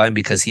combine,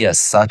 because he has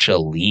such a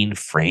lean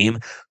frame.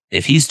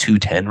 If he's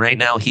 210 right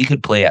now, he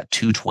could play at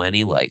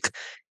 220 like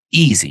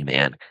easy,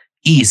 man.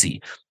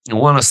 Easy. I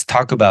want to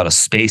talk about a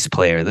space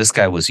player. This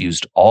guy was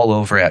used all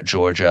over at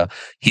Georgia.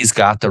 He's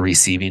got the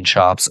receiving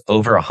chops,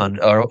 over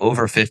 100 or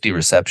over 50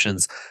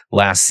 receptions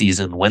last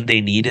season when they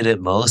needed it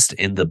most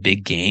in the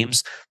big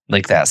games,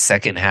 like that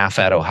second half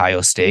at Ohio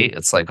State.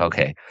 It's like,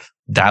 okay,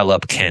 dial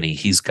up Kenny.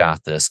 He's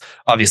got this.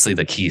 Obviously,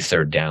 the key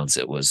third downs,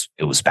 it was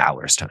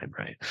Bowers' time,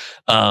 right?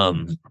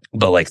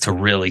 But like to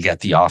really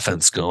get the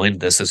offense going,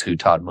 this is who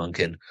Todd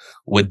Monken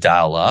would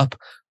dial up.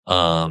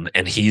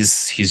 And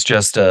he's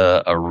just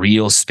a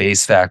real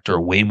space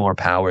factor, way more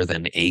power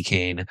than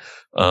Achane.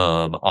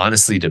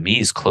 Honestly, to me,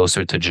 he's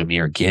closer to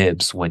Jahmyr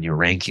Gibbs when you're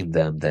ranking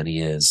them than he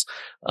is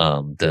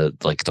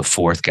the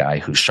fourth guy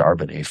who's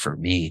Charbonnet for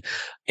me.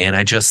 And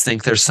I just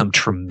think there's some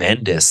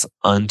tremendous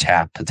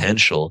untapped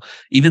potential,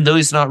 even though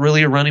he's not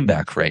really a running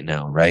back right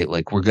now, right?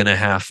 Like we're gonna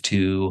have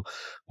to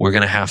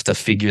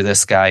figure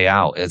this guy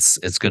out.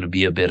 It's gonna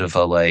be a bit of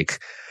a like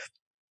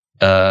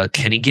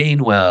Kenny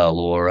Gainwell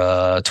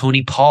or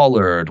Tony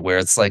Pollard, where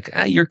it's like,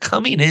 you're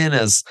coming in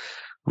as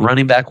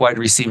running back wide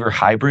receiver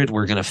hybrid.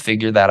 We're going to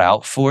figure that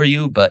out for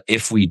you. But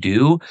if we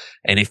do,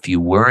 and if you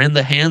were in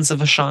the hands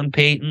of a Sean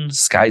Payton,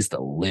 sky's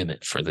the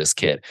limit for this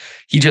kid.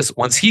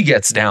 Once he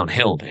gets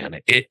downhill, man,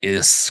 it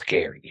is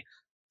scary.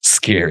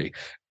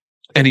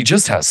 And he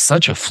just has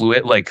such a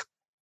fluid, like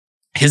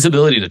his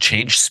ability to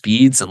change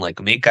speeds and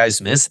like make guys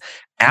miss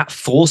at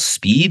full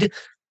speed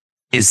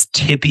is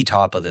tippy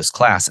top of this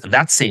class. And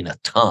that's saying a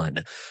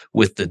ton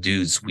with the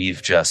dudes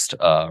we've just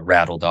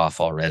rattled off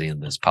already in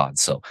this pod.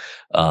 So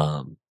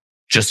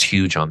just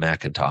huge on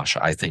McIntosh.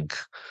 I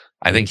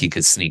think he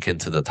could sneak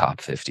into the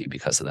top 50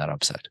 because of that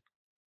upside.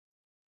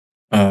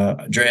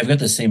 Dre, I've got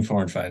the same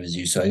 4 and 5 as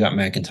you. So I got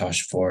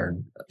McIntosh 4,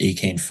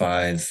 Achane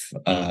 5.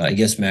 I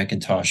guess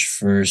McIntosh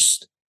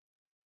first.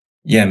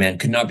 Yeah, man,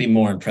 could not be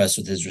more impressed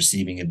with his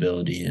receiving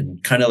ability,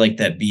 and kind of like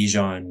that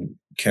Bijan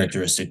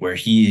characteristic where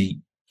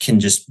he can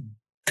just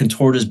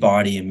contort his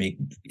body and make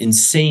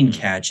insane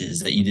catches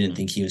that you didn't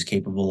think he was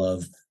capable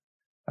of.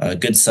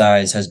 Good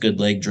size, has good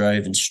leg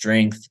drive and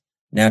strength,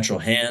 natural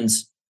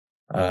hands,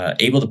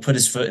 able to put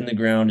his foot in the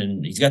ground,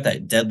 and he's got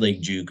that dead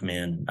leg juke,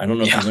 man. I don't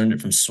know if he learned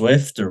it from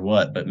Swift or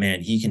what, but man,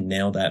 he can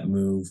nail that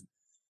move.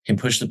 Can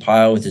push the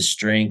pile with his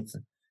strength.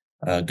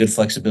 Good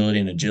flexibility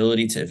and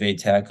agility to evade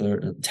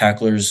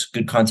tacklers,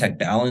 good contact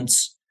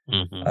balance,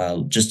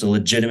 just a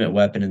legitimate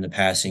weapon in the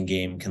passing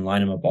game, can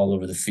line him up all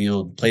over the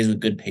field, plays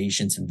with good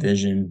patience and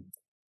vision.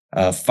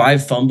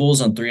 5 fumbles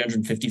on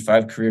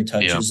 355 career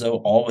touches, though,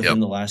 all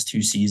within the last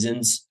 2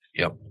 seasons.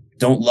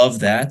 Don't love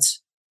that,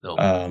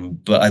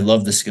 but I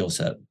love the skill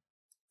set.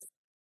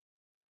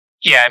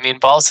 Yeah, I mean,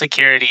 ball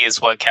security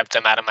is what kept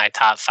him out of my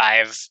top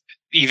 5.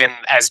 Even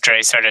as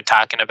Dre started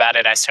talking about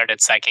it, I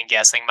started second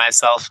guessing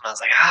myself, and I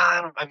was like,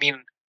 I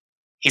mean,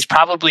 he's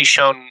probably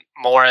shown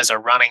more as a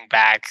running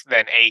back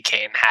than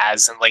Achane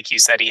has, and like you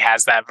said, he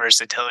has that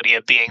versatility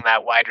of being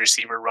that wide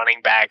receiver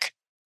running back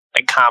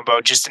like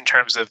combo, just in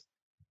terms of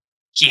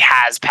he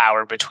has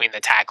power between the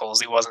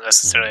tackles. He wasn't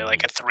necessarily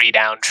like a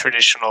 3-down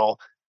traditional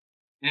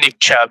Nick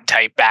Chubb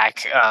type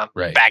back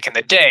back in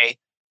the day,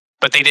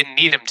 but they didn't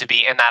need him to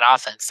be in that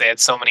offense. They had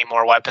so many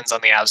more weapons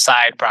on the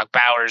outside. Brock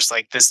Bowers,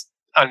 like this.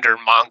 Under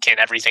Monken,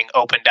 everything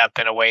opened up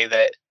in a way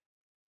that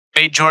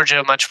made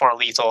Georgia much more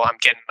lethal. I'm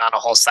getting on a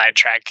whole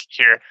sidetrack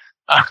here.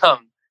 But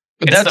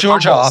that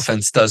Georgia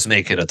offense does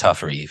make it a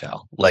tougher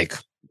eval.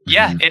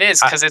 It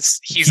is,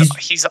 because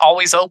he's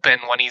always open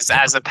when he's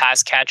as a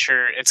pass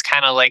catcher. It's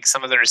kind of like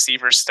some of the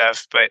receiver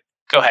stuff. But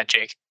go ahead,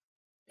 Jake.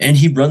 And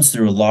he runs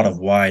through a lot of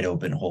wide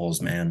open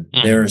holes, man.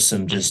 There are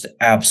some just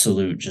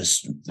absolute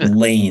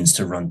lanes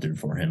to run through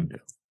for him.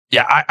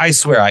 Yeah, I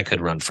swear I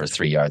could run for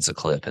 3 yards a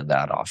clip in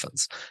that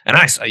offense, and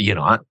I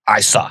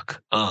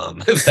suck.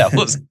 If that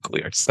wasn't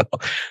clear, so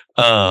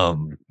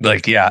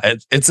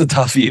it's a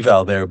tough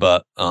eval there,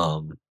 but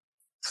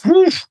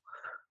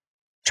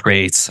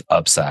traits,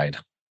 upside,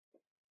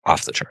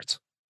 off the charts.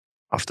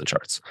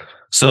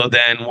 So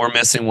then we're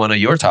missing one of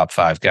your top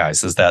 5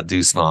 guys. Is that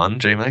Deuce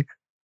Vaughn, J-Mike?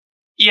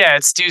 Yeah,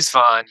 it's Deuce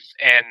Vaughn,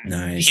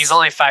 and he's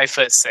only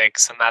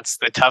 5'6", and that's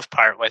the tough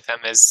part with him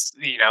is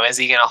he going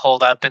to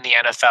hold up in the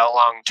NFL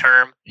long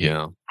term?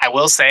 Yeah. I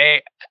will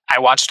say I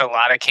watched a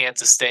lot of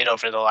Kansas State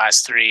over the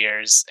last 3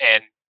 years,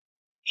 and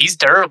he's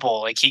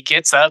durable. Like, he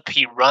gets up,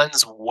 he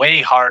runs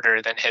way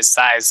harder than his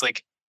size.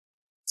 Like,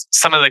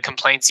 some of the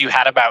complaints you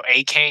had about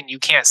Achane, you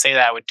can't say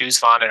that with Deuce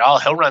Vaughn at all.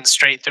 He'll run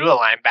straight through a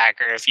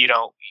linebacker if you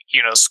don't,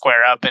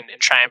 square up and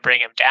try and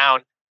bring him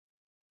down.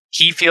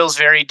 He feels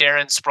very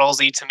Darren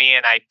Sproulsy to me,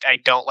 and I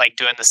don't like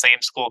doing the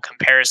same school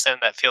comparison.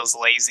 That feels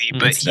lazy,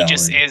 but he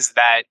just is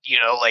that,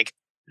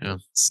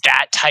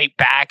 stat type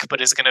back,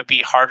 but is going to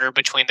be harder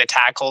between the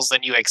tackles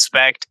than you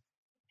expect.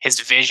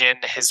 His vision,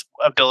 his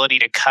ability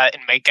to cut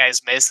and make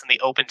guys miss in the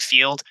open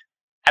field,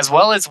 as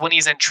well as when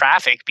he's in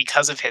traffic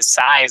because of his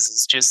size,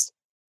 is just,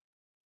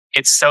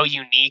 it's so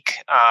unique.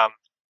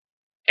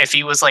 If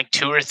he was like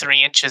 2 or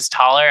 3 inches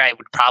taller, I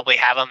would probably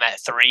have him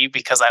at 3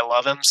 because I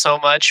love him so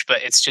much,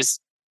 but it's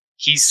just,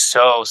 he's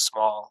so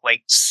small,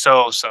 like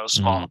so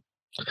small.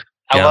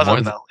 I love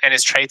him though, and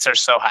his traits are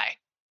so high.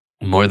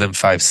 More than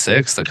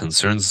 5'6". The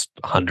concern's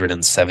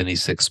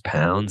 176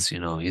 pounds.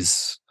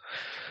 He's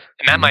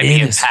and that might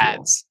be in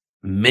pads.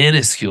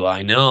 Minuscule,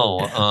 I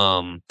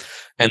know.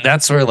 And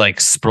that's where like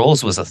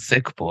Sproles was a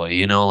thick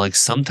boy.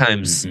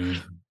 Sometimes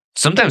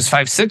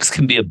 5'6"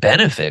 can be a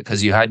benefit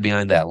because you hide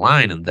behind that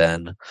line, and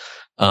then,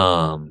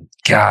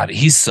 God,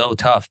 he's so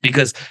tough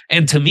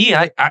and to me,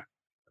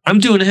 I'm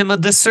doing him a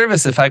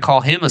disservice if I call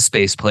him a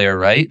space player,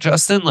 right,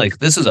 Justin? Like,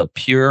 this is a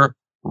pure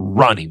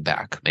running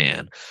back,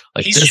 man.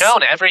 Like, he's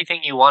shown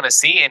everything you want to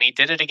see, and he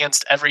did it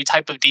against every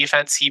type of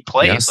defense he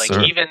played. Yes, like,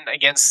 sir. even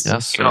against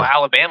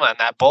Alabama in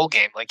that bowl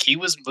game. Like, he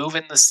was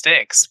moving the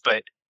sticks,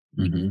 but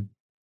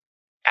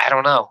I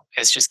don't know.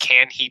 It's just,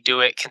 can he do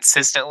it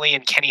consistently,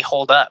 and can he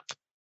hold up?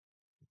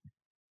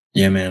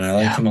 Yeah, man, I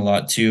like him a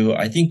lot too.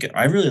 I think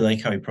I really like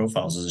how he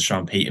profiles as a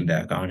Sean Payton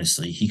back,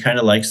 honestly. He kind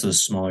of likes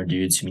those smaller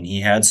dudes. I mean, he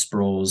had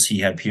Sproles, he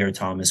had Pierre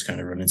Thomas kind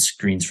of running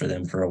screens for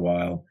them for a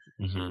while.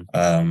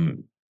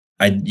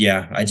 I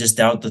just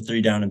doubt the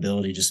 3-down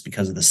ability just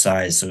because of the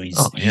size. So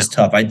he's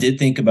tough. I did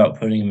think about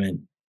putting him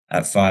in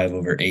at 5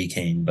 over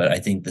Achane, but I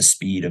think the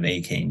speed of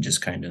Achane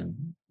just kind of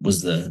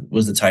was the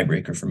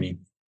tiebreaker for me.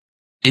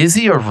 Is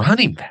he a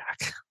running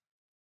back?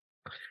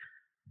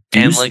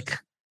 And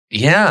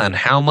and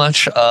how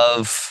much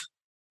of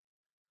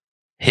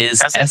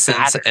his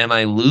essence am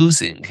I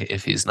losing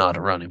if he's not a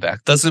running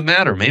back? Doesn't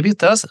matter. Maybe it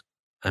doesn't.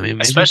 I mean,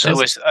 maybe especially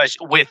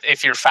with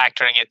if you're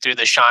factoring it through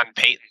the Sean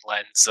Payton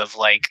lens of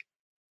like,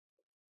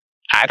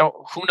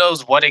 who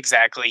knows what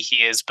exactly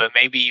he is, but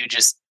maybe you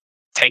just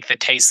take the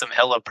Taysom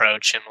Hill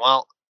approach and,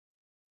 well,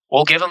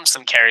 we'll give him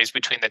some carries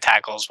between the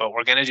tackles, but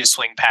we're going to just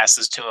swing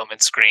passes to him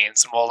and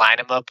screens, and we'll line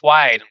him up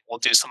wide, and we'll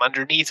do some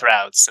underneath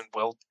routes, and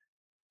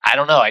I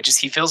don't know.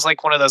 He feels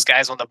like one of those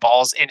guys when the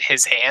ball's in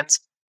his hands,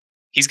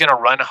 he's going to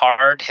run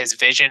hard. His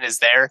vision is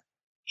there.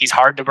 He's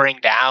hard to bring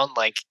down.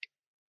 Like,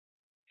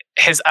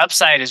 his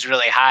upside is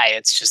really high.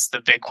 It's just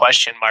the big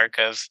question mark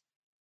of,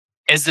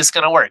 is this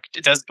going to work?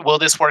 Will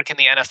this work in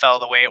the NFL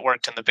the way it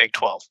worked in the Big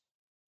 12?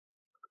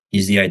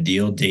 He's the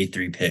ideal day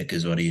 3 pick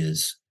is what he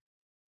is.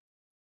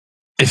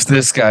 If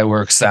this guy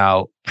works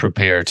out,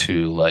 prepare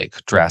to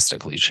like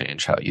drastically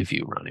change how you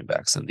view running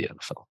backs in the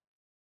NFL.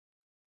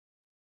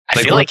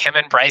 I feel like him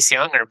and Bryce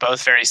Young are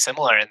both very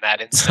similar in that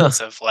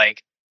instance of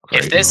like,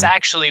 if this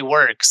actually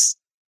works,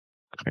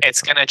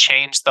 it's going to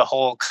change the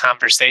whole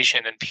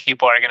conversation and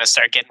people are going to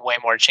start getting way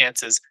more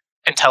chances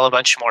until a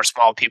bunch more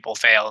small people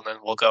fail. And then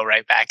we'll go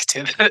right back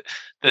to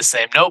the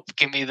same, nope,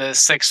 give me the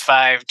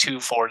 6'5",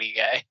 240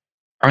 guy.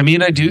 I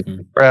mean, I do.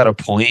 We're at a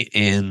point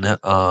in,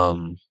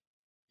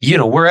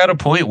 we're at a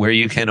point where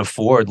you can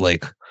afford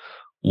like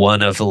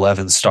one of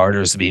 11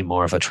 starters to be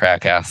more of a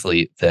track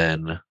athlete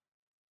than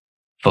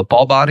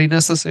football body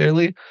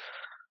necessarily.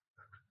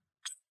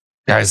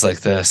 Guys like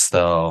this,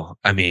 though,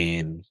 I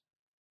mean,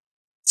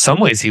 some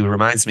ways he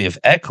reminds me of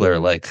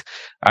Eckler. Like,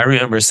 I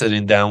remember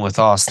sitting down with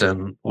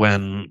Austin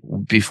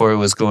before he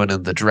was going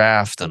in the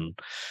draft, and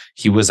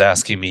he was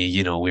asking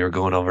me, we were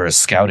going over a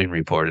scouting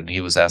report, and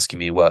he was asking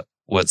me what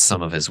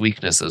some of his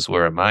weaknesses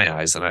were in my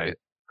eyes. And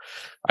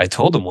I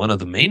told him one of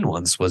the main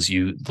ones was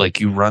you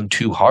run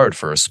too hard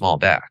for a small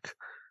back.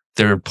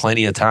 There are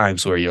plenty of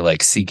times where you're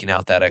like seeking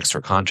out that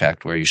extra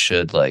contact where you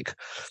should like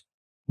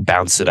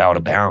bounce it out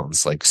of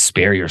bounds, like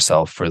spare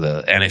yourself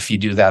and if you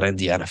do that in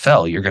the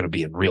NFL, you're going to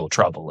be in real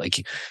trouble.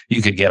 Like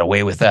you could get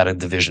away with that in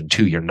Division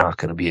II. You're not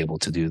going to be able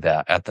to do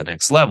that at the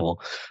next level.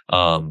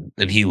 And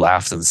he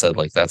laughed and said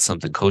like, that's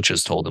something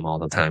coaches told him all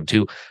the time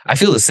too. I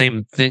feel the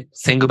same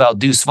thing about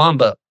Deuce Vaughn,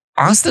 but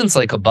Austin's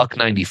like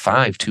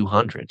 $195,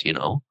 200,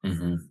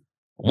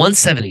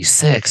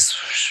 176.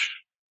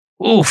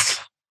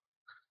 Oof.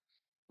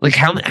 Like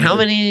how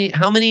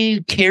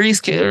many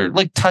carries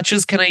like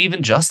touches can I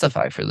even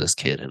justify for this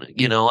kid? And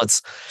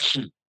it's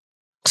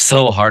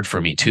so hard for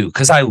me too,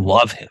 because I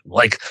love him.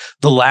 Like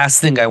the last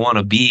thing I want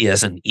to be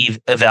as an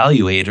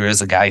evaluator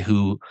is a guy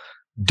who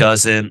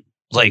doesn't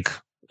like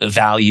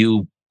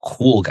value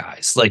cool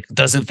guys, like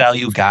doesn't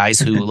value guys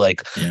who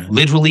like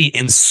literally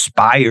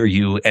inspire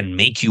you and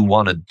make you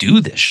want to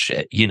do this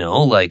shit.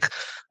 Like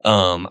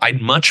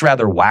I'd much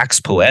rather wax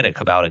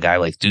poetic about a guy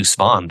like Deuce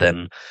Vaughn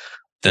than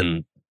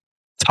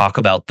talk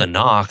about the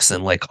knocks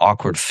and like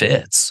awkward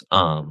fits.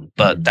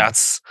 But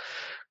that's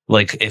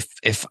like,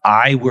 if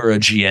I were a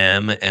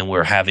GM and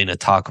we're having a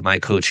talk with my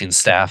coaching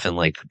staff and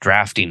like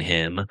drafting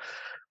him,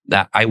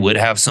 that I would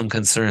have some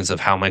concerns of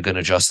how am I going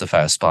to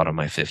justify a spot on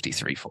my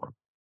 53 for him,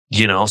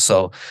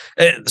 so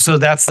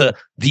that's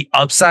the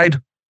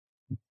upside.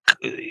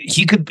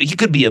 He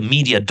could be a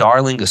media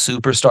darling, a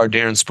superstar.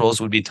 Darren Sproles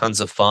would be tons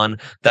of fun.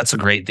 That's a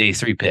great day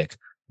 3 pick.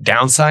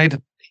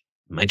 Downside,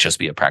 might just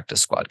be a practice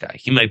squad guy.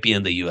 He might be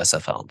in the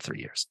USFL in 3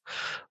 years.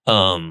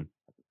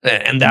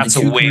 And that's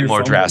a way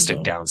more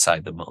drastic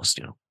downside than most,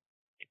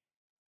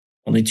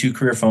 Only 2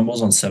 career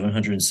fumbles on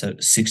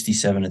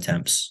 767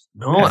 attempts.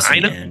 No,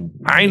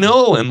 I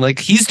know. And like,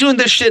 he's doing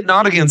this shit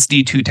not against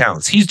D2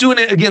 towns. He's doing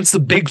it against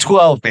the Big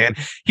 12, man.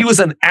 He was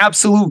an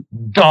absolute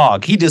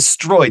dog. He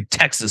destroyed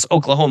Texas,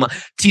 Oklahoma.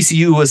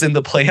 TCU was in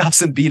the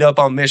playoffs and beat up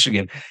on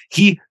Michigan.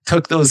 He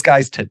took those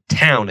guys to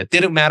town. It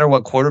didn't matter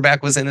what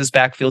quarterback was in his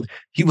backfield.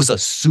 He was a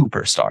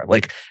superstar.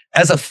 Like,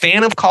 as a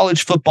fan of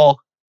college football,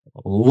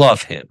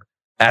 love him.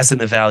 As an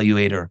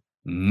evaluator,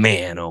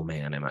 man, oh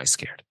man, am I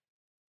scared.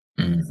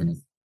 Mm-hmm.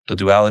 The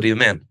duality of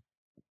man.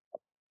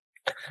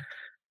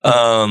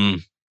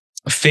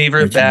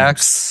 Favorite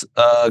backs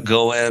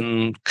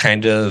going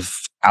kind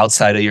of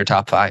outside of your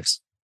top 5s.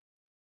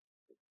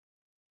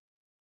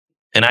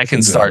 And I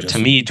can start. To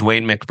me,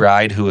 Dwayne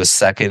McBride, who was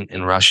second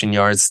in rushing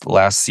yards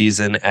last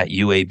season at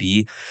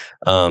UAB,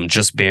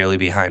 just barely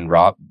behind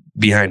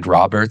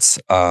Roberts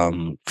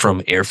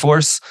from Air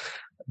Force.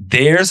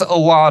 There's a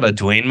lot of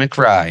Dwayne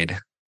McBride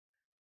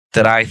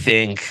that I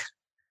think,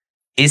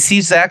 is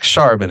he Zach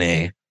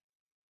Charbonnet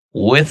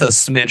with a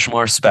smidge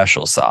more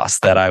special sauce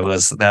that I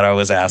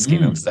was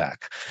asking of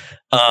Zach.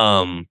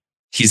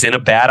 He's in a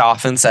bad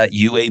offense at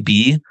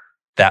UAB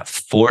that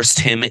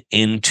forced him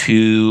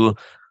into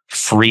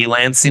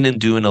freelancing and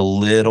doing a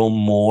little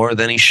more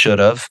than he should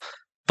have,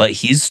 but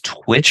he's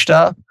twitched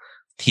up.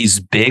 He's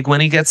big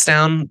when he gets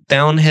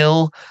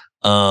downhill.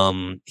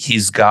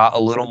 He's got a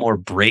little more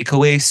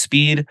breakaway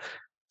speed.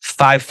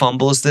 5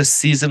 fumbles this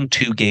season,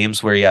 2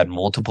 games where he had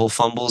multiple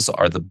fumbles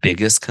are the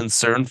biggest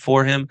concern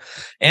for him.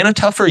 And a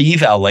tougher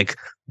eval. Like,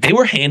 they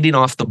were handing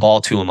off the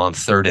ball to him on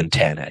 3rd and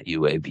 10 at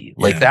UAB.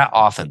 Like, that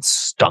offense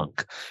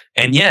stunk.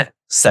 And yet,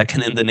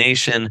 second in the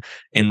nation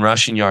in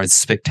rushing yards,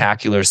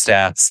 spectacular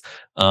stats.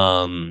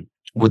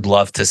 Would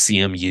love to see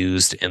him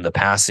used in the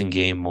passing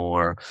game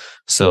more.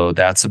 So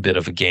that's a bit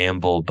of a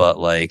gamble, but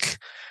like,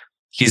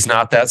 he's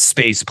not that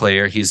space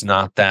player. He's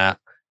not that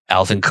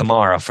Alvin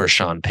Kamara for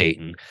Sean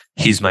Payton.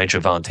 He's my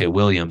Javonte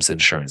Williams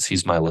insurance.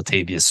 He's my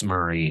Latavius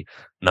Murray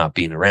not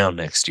being around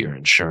next year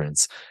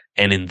insurance.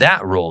 And in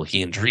that role,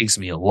 he intrigues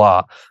me a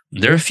lot.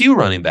 There are a few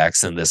running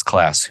backs in this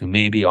class who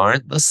maybe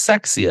aren't the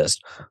sexiest,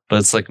 but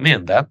it's like,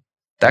 man, that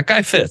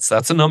guy fits.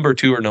 That's a number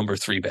 2 or number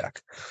 3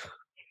 back.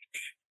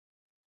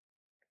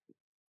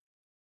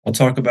 I'll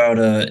talk about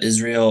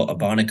Israel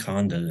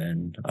Abanikanda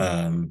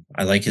then.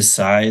 I like his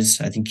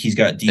size. I think he's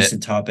got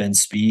decent top end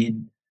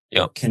speed.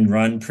 Yep. Can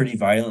run pretty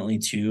violently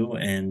too,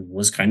 and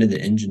was kind of the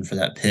engine for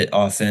that Pitt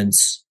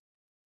offense.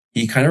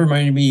 He kind of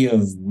reminded me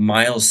of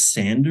Miles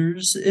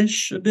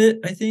Sanders-ish a bit,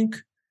 I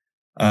think.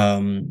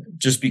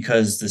 Just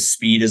because the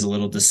speed is a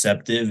little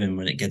deceptive, and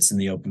when it gets in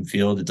the open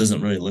field, it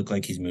doesn't really look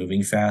like he's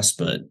moving fast,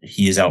 but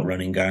he is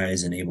outrunning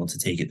guys and able to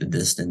take it the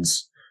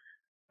distance.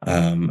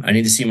 I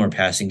need to see more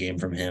passing game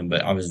from him,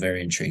 but I was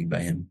very intrigued by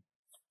him.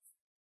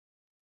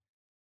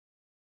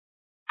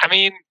 I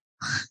mean,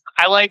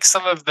 I like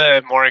some of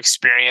the more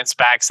experienced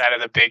backs out of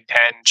the Big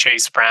Ten.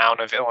 Chase Brown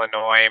of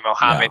Illinois,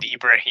 Mohamed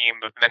Ibrahim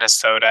of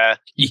Minnesota.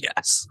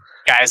 Yes.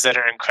 Guys that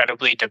are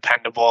incredibly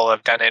dependable,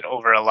 have done it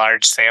over a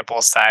large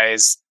sample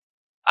size.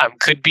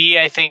 Could be,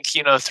 I think,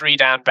 3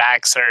 down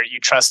backs, or you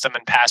trust them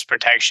in pass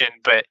protection,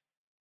 but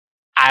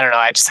I don't know.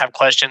 I just have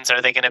questions.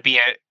 Are they going to be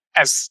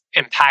as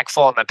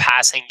impactful in the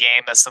passing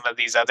game as some of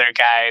these other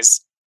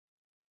guys?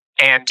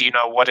 And,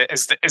 what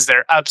is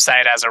their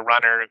upside as a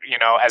runner,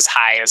 as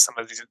high as some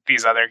of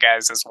these other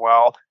guys as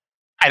well?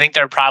 I think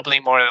they're probably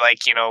more like,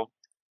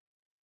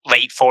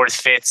 late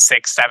 4th, 5th,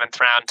 6th, 7th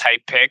round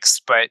type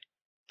picks, but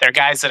they're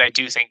guys that I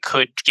do think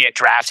could get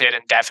drafted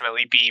and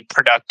definitely be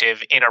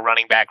productive in a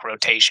running back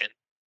rotation.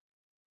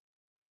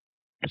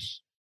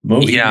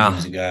 Mo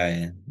Ibrahim's a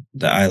guy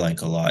that I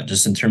like a lot,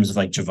 just in terms of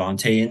like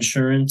Javonte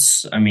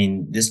insurance. I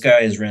mean, this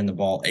guy has ran the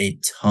ball a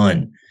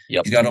ton.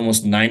 Yep. He's got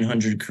almost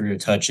 900 career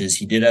touches.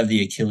 He did have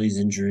the Achilles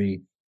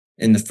injury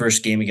in the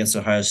first game against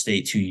Ohio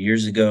State 2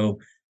 years ago.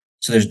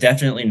 So there's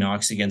definitely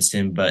knocks against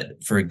him.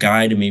 But for a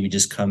guy to maybe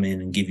just come in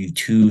and give you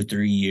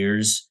 2-3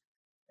 years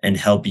and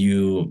help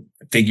you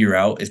figure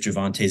out if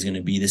Javonte is going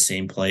to be the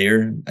same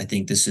player, I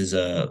think this is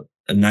a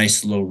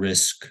nice, low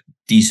risk,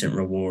 decent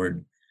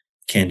reward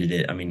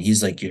candidate. I mean,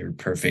 he's like your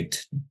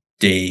perfect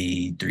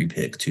day 3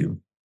 pick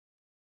too.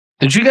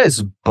 Did you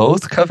guys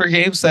both cover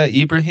games that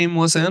Ibrahim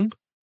was in?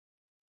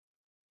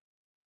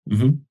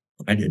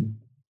 I did.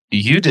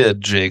 You did,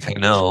 Jake. I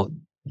know.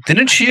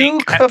 Didn't you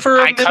cover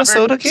a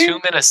Minnesota game? 2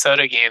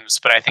 Minnesota games,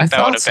 but I think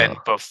that would have been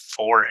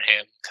before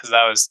him, because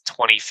that was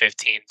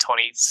 2015,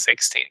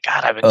 2016.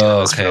 God, I've been doing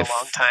this for a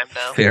long time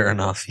now. Fair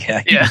enough.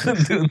 Yeah. You've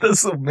been doing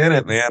this a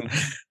minute, man.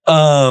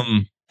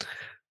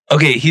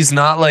 Okay, he's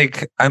not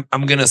like,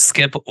 I'm gonna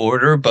skip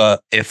order,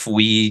 but if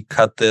we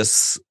cut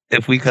this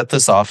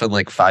off in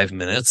like 5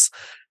 minutes,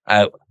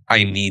 I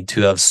need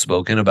to have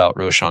spoken about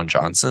Roschon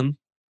Johnson.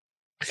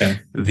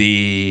 Okay.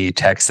 The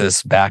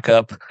Texas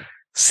backup,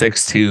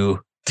 6'2",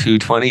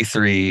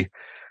 223.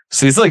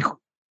 So he's like,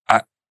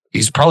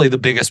 he's probably the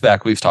biggest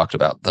back we've talked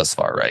about thus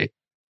far, right?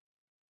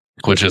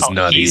 Which is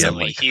nutty.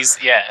 Easily. And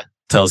like,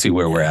 tells you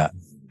where we're at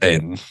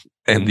in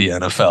the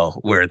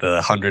NFL, where the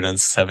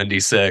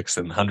 176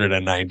 and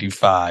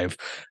 195,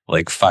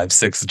 like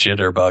 5'6"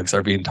 jitterbugs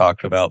are being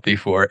talked about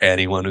before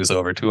anyone who's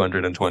over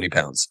 220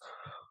 pounds.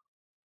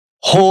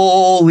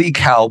 Holy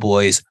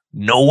Cowboys.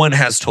 No one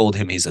has told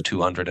him he's a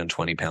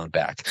 220-pound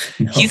back.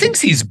 No. He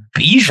thinks he's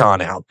Bijan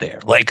out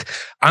there. Like,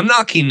 I'm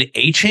knocking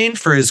A-Chain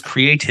for his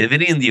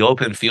creativity in the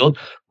open field.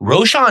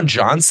 Roschon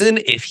Johnson,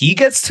 if he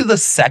gets to the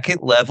second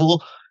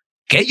level,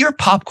 get your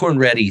popcorn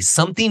ready.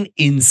 Something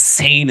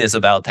insane is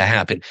about to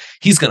happen.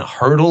 He's going to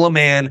hurdle a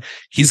man.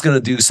 He's going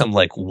to do some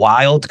like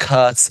wild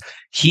cuts.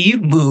 He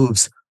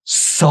moves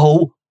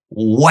so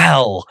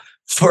well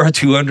for a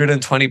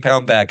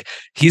 220-pound back.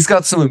 He's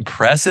got some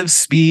impressive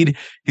speed.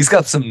 He's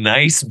got some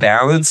nice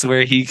balance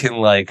where he can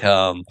like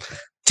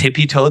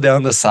tippy-toe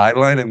down the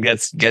sideline and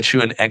get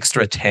you an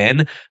extra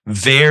 10.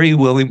 Very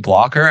willing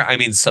blocker. I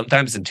mean,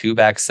 sometimes in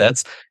 2-back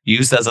sets,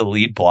 used as a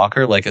lead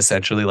blocker, like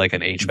essentially like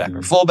an H-back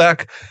or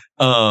fullback.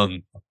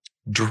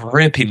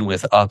 Dripping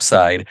with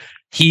upside.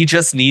 He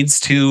just needs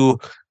to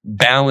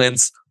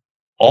balance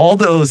all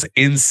those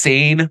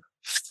insane,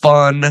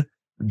 fun,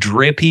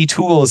 drippy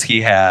tools he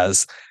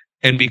has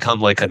and become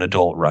like an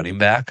adult running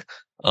back,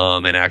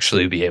 and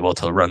actually be able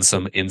to run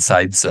some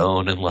inside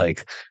zone and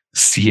like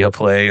see a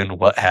play and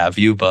what have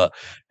you. But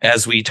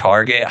as we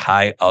target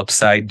high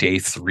upside day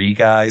 3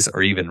 guys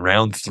or even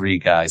round 3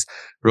 guys,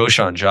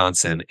 Roschon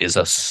Johnson is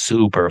a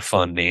super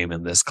fun name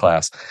in this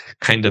class,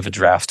 kind of a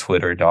draft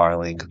Twitter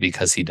darling,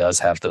 because he does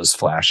have those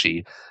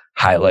flashy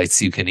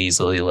highlights you can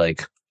easily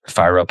like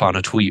fire up on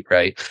a tweet,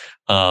 right?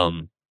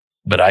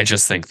 But I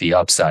just think the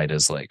upside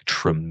is like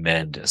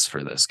tremendous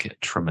for this kid.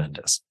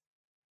 Tremendous.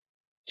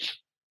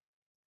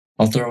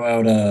 I'll throw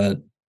out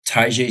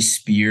Tyjae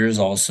Spears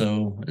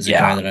also is a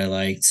guy that I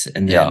liked.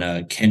 And then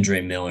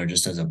Kendre Miller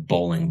just as a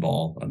bowling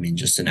ball. I mean,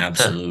 just an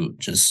absolute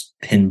just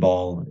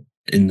pinball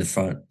in the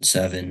front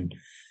seven.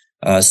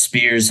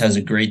 Spears has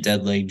a great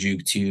dead leg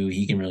juke too.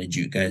 He can really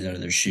juke guys out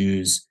of their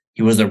shoes.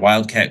 He was their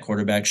Wildcat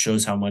quarterback,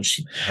 shows how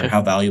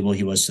valuable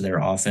he was to their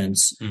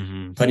offense.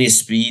 Mm-hmm. Plenty of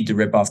speed to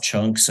rip off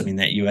chunks. I mean,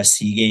 that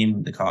USC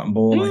game, the Cotton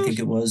Bowl, I think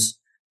it was.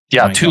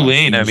 Yeah,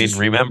 Tulane. I mean,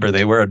 remember,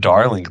 they were a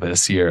darling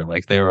this year.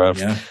 Like, they were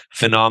a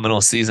phenomenal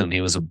season.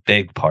 He was a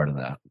big part of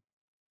that.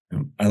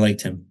 I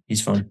liked him.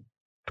 He's fun.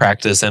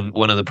 Practice, and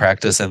one of the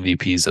practice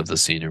MVPs of the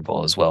Senior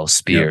Bowl as well,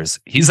 Spears.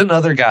 Yep. He's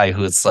another guy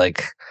who it's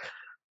like,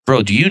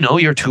 bro, do you know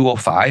you're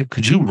 205?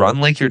 Could you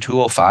run like you're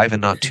 205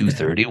 and not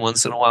 230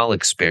 once in a while?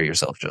 Like, spare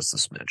yourself just a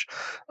smidge.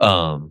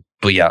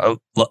 But yeah,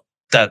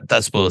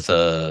 that's both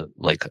a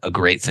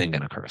great thing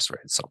and a curse, right?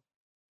 So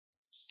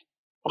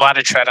a lot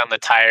of tread on the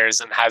tires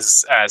and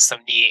has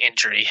some knee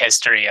injury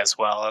history as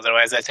well.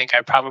 Otherwise, I think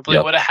I probably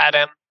would have had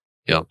him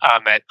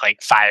at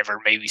like 5 or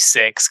maybe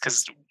 6.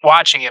 Because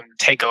watching him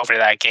take over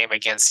that game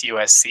against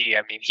USC,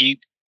 I mean,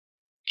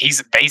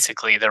 he's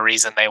basically the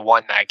reason they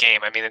won that game.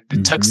 I mean,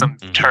 it took some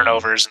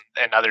turnovers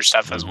and other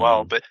stuff as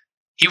well, but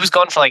he was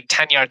going for like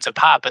 10 yards a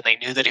pop, and they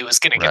knew that he was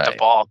going to get the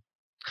ball.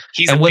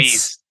 He's a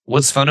beast.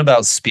 What's fun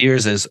about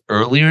Spears is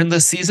earlier in the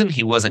season,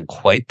 he wasn't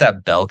quite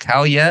that bell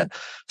cow yet.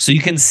 So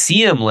you can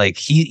see him like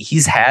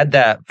he's had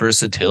that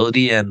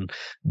versatility and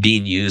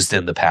being used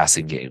in the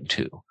passing game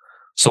too.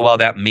 So while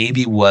that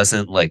maybe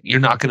wasn't like,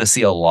 you're not going to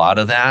see a lot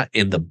of that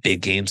in the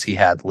big games he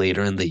had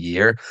later in the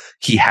year,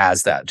 he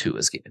has that to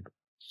his game.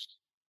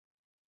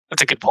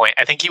 That's a good point.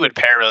 I think he would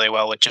pair really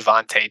well with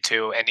Javonte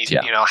too. And he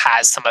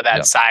has some of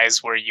that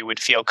size where you would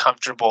feel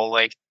comfortable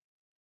like,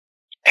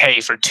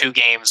 hey, for 2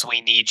 games, we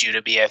need you to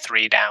be a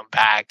 3-down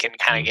back and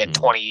kind of get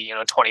 20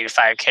 to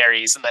 5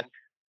 carries, and then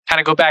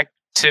kind of go back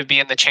to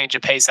being the change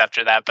of pace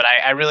after that. But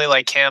I really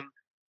like him.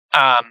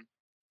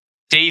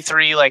 Day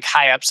 3, like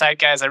high upside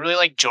guys, I really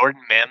like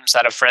Jordan Mims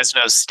out of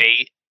Fresno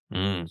State.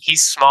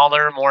 He's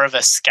smaller, more of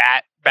a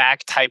scat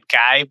back type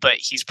guy, but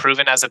he's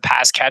proven as a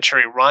pass catcher.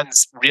 He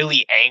runs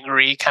really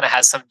angry, kind of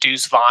has some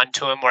Deuce Vaughn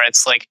to him where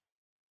it's like,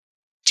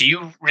 do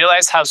you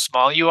realize how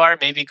small you are?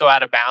 Maybe go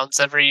out of bounds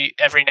every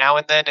now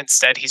and then.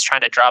 Instead, he's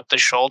trying to drop the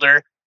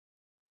shoulder.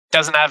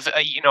 Doesn't have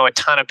a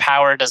ton of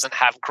power. Doesn't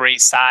have great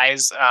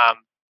size.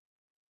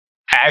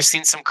 I've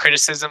seen some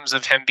criticisms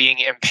of him being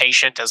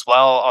impatient as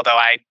well, although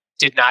I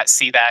did not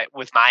see that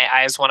with my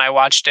eyes when I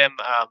watched him.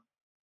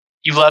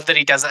 You love that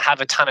he doesn't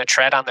have a ton of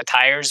tread on the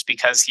tires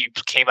because he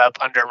came up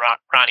under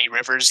Ronnie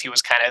Rivers. He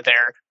was kind of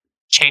their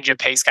change of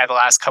pace guy the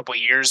last couple of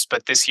years,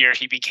 but this year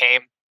he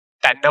became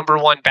that number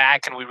 1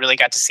 back, and we really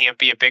got to see him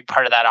be a big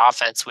part of that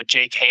offense with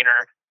Jake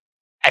Haener.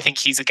 I think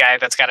he's a guy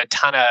that's got a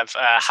ton of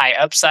high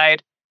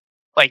upside.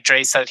 Like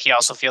Dre said, he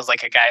also feels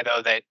like a guy,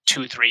 though, that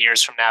 2-3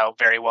 years from now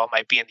very well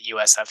might be in the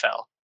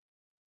USFL.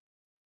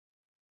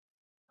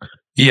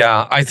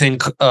 Yeah, I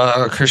think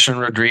Christian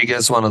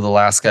Rodriguez, one of the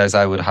last guys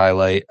I would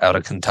highlight out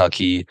of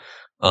Kentucky,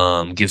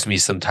 gives me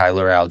some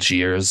Tyler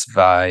Algiers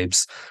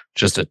vibes.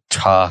 Just a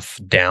tough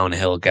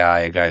downhill guy,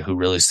 a guy who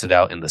really stood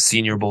out in the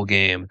Senior Bowl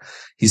game.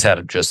 He's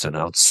had just an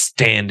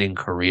outstanding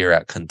career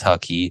at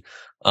Kentucky.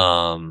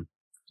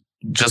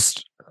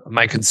 Just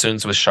my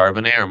concerns with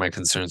Charbonnet are my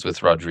concerns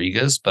with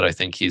Rodriguez, but I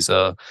think he's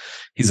a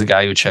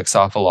guy who checks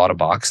off a lot of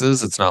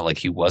boxes. It's not like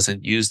he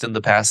wasn't used in the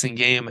passing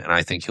game, and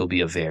I think he'll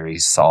be a very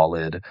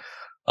solid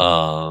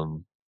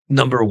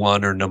number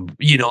 1 or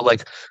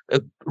like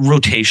a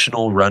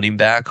rotational running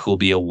back who'll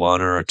be a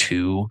 1 or a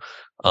 2.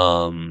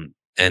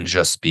 And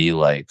just be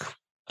like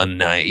a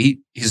night.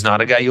 He's not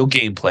a guy you'll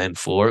game plan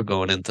for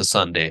going into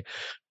Sunday,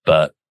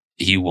 but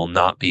he will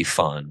not be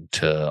fun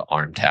to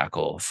arm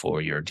tackle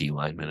for your D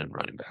linemen and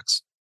running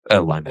backs.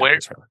 Where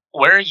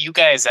are you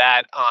guys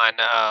at on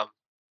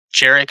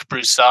Jarek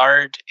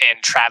Broussard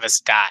and Travis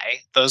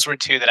Dye? Those were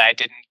 2 that I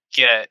didn't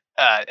get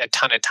a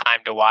ton of time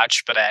to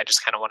watch, but I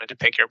just kind of wanted to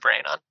pick your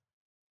brain on.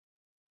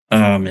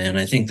 Oh, man,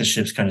 I think the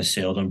ship's kind of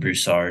sailed on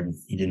Broussard.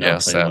 He did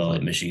not play well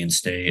at Michigan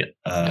State.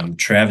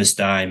 Travis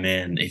Dye,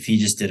 man, if he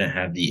just didn't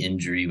have the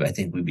injury, I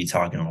think we'd be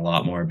talking a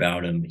lot more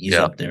about him. He's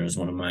up there as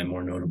one of my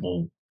more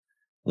notable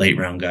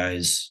late-round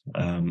guys.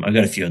 I've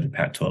got a few other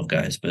Pac-12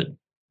 guys, but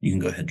you can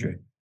go ahead, Dre.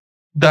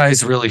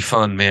 Dye's really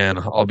fun, man.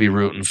 I'll be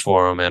rooting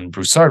for him. And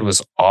Broussard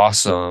was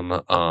awesome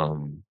a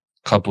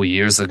couple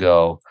years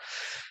ago.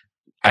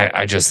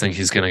 I just think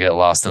he's going to get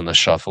lost in the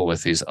shuffle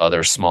with these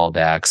other small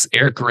backs.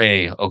 Eric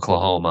Ray,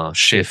 Oklahoma,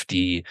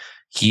 shifty.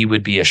 He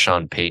would be a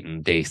Sean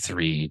Payton day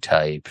 3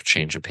 type,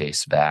 change of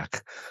pace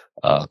back,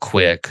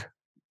 quick,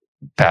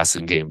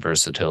 passing game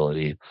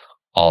versatility,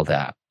 all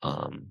that.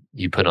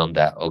 You put on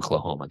that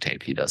Oklahoma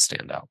tape, he does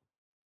stand out.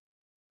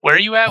 Where are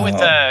you at with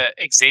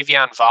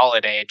Xavier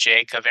Valladay,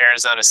 Jake, of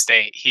Arizona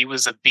State? He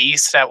was a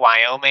beast at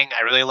Wyoming.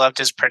 I really loved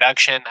his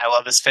production. I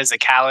love his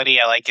physicality.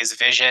 I like his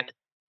vision.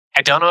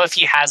 I don't know if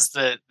he has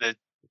the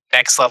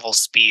next level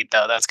speed,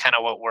 though. That's kind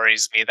of what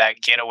worries me, that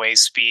getaway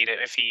speed,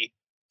 if he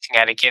can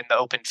kind of get in the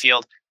open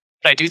field.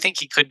 But I do think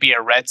he could be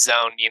a red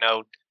zone,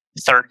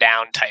 3rd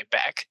down type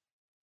back.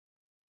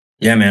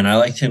 Yeah, man, I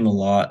liked him a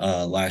lot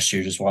last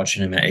year, just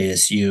watching him at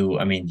ASU.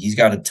 I mean, he's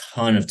got a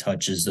ton of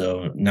touches,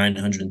 though,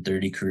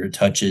 930 career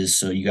touches.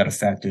 So you got to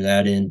factor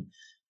that in.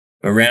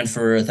 But ran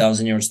for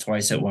 1,000 yards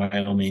twice at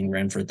Wyoming,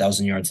 ran for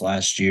 1,000 yards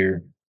last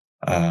year.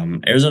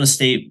 Arizona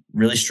State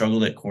really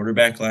struggled at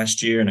quarterback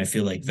last year. And I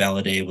feel like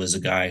Valladay was a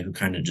guy who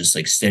kind of just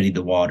like steadied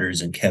the waters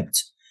and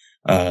kept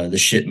the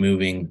shit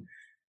moving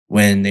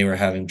when they were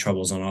having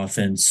troubles on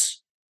offense.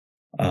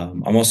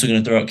 I'm also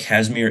going to throw out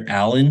Casimir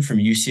Allen from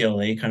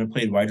UCLA, kind of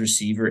played wide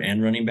receiver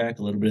and running back,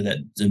 a little bit of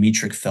that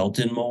Demetric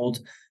Felton mold.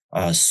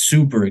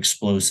 Super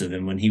explosive.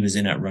 And when he was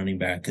in at running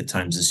back at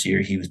times this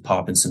year, he was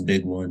popping some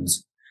big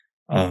ones.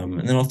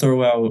 And then I'll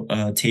throw out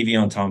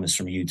Tavion Thomas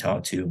from Utah,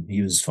 too.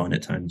 He was fun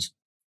at times.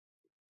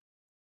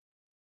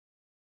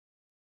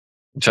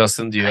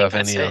 Justin, do you have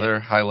any other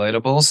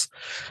highlightables?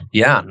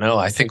 Yeah, no,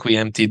 I think we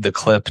emptied the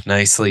clip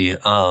nicely.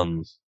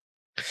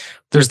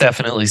 There's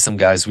definitely some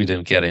guys we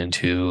didn't get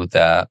into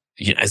that,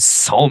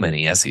 so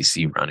many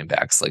SEC running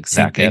backs like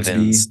Zach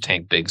Evans,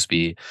 Tank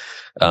Bigsby.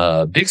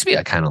 Bigsby,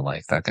 I kind of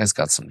like. That guy's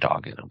got some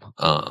dog in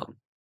him.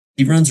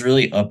 He runs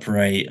really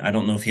upright. I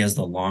don't know if he has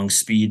the long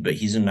speed, but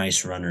he's a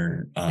nice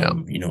runner,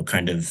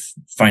 kind of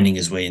finding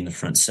his way in the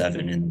front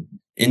seven.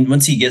 And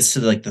once he gets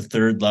to like the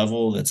third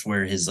level, that's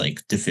where his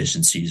like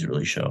deficiencies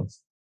really show.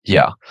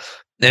 Yeah.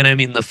 And I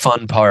mean, the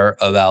fun part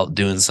about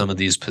doing some of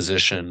these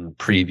position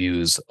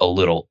previews a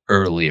little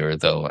earlier,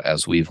 though,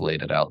 as we've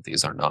laid it out,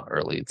 these are not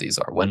early. These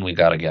are when we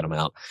got to get them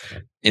out,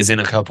 is in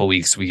a couple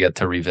weeks, we get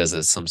to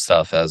revisit some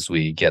stuff as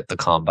we get the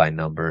combine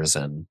numbers.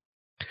 And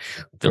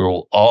there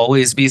will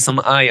always be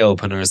some eye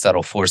openers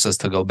that'll force us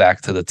to go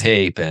back to the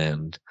tape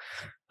and,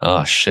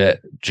 oh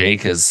shit,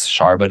 Jake, is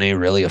Charbonnet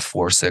really a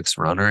 4.6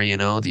 runner?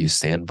 Do you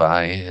stand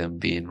by him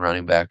being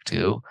running back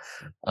too?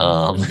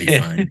 It'll be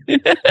fine.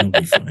 It'll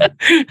be fine.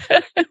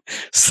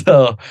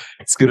 So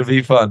it's gonna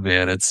be fun,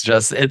 man. It's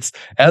as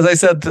I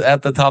said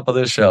at the top of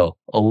the show,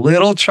 a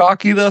little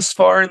chalky thus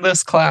far in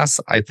this class.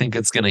 I think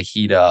it's gonna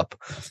heat up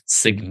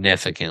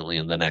significantly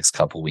in the next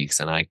couple weeks,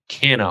 and I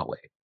cannot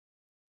wait.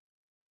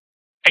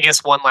 I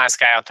guess one last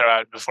guy I'll throw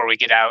out before we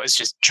get out is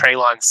just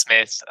Traylon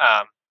Smith.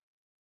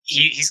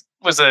 He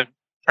was a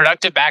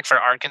productive back for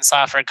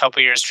Arkansas for a couple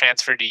of years,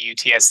 transferred to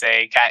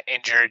UTSA, got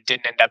injured,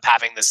 didn't end up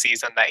having the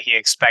season that he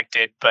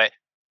expected. But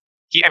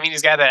he's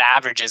a guy that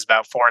averages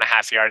about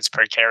 4.5 yards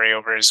per carry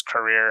over his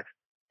career,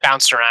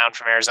 bounced around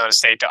from Arizona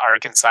State to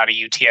Arkansas to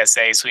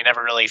UTSA. So he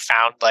never really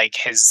found like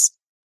his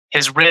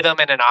rhythm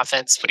in an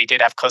offense, but he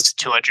did have close to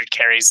 200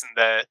 carries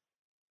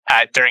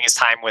during his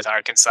time with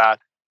Arkansas.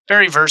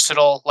 Very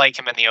versatile, like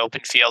him in the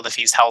open field. If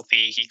he's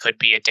healthy, he could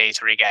be a day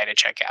 3 guy to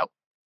check out.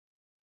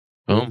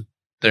 Boom.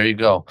 There you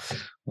go.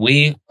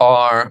 We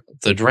are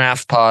the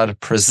Draft Pod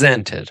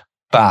presented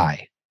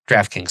by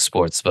DraftKings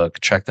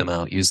Sportsbook. Check them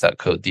out. Use that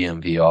code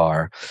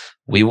DMVR.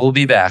 We will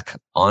be back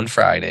on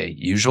Friday,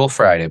 usual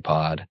Friday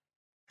pod.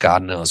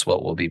 God knows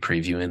what we'll be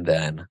previewing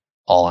then.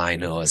 All I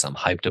know is I'm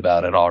hyped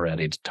about it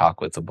already to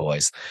talk with the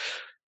boys.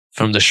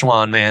 From the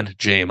Schwan Man,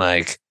 J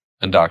Mike,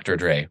 and Dr.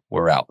 Dre,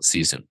 we're out. See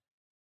you soon.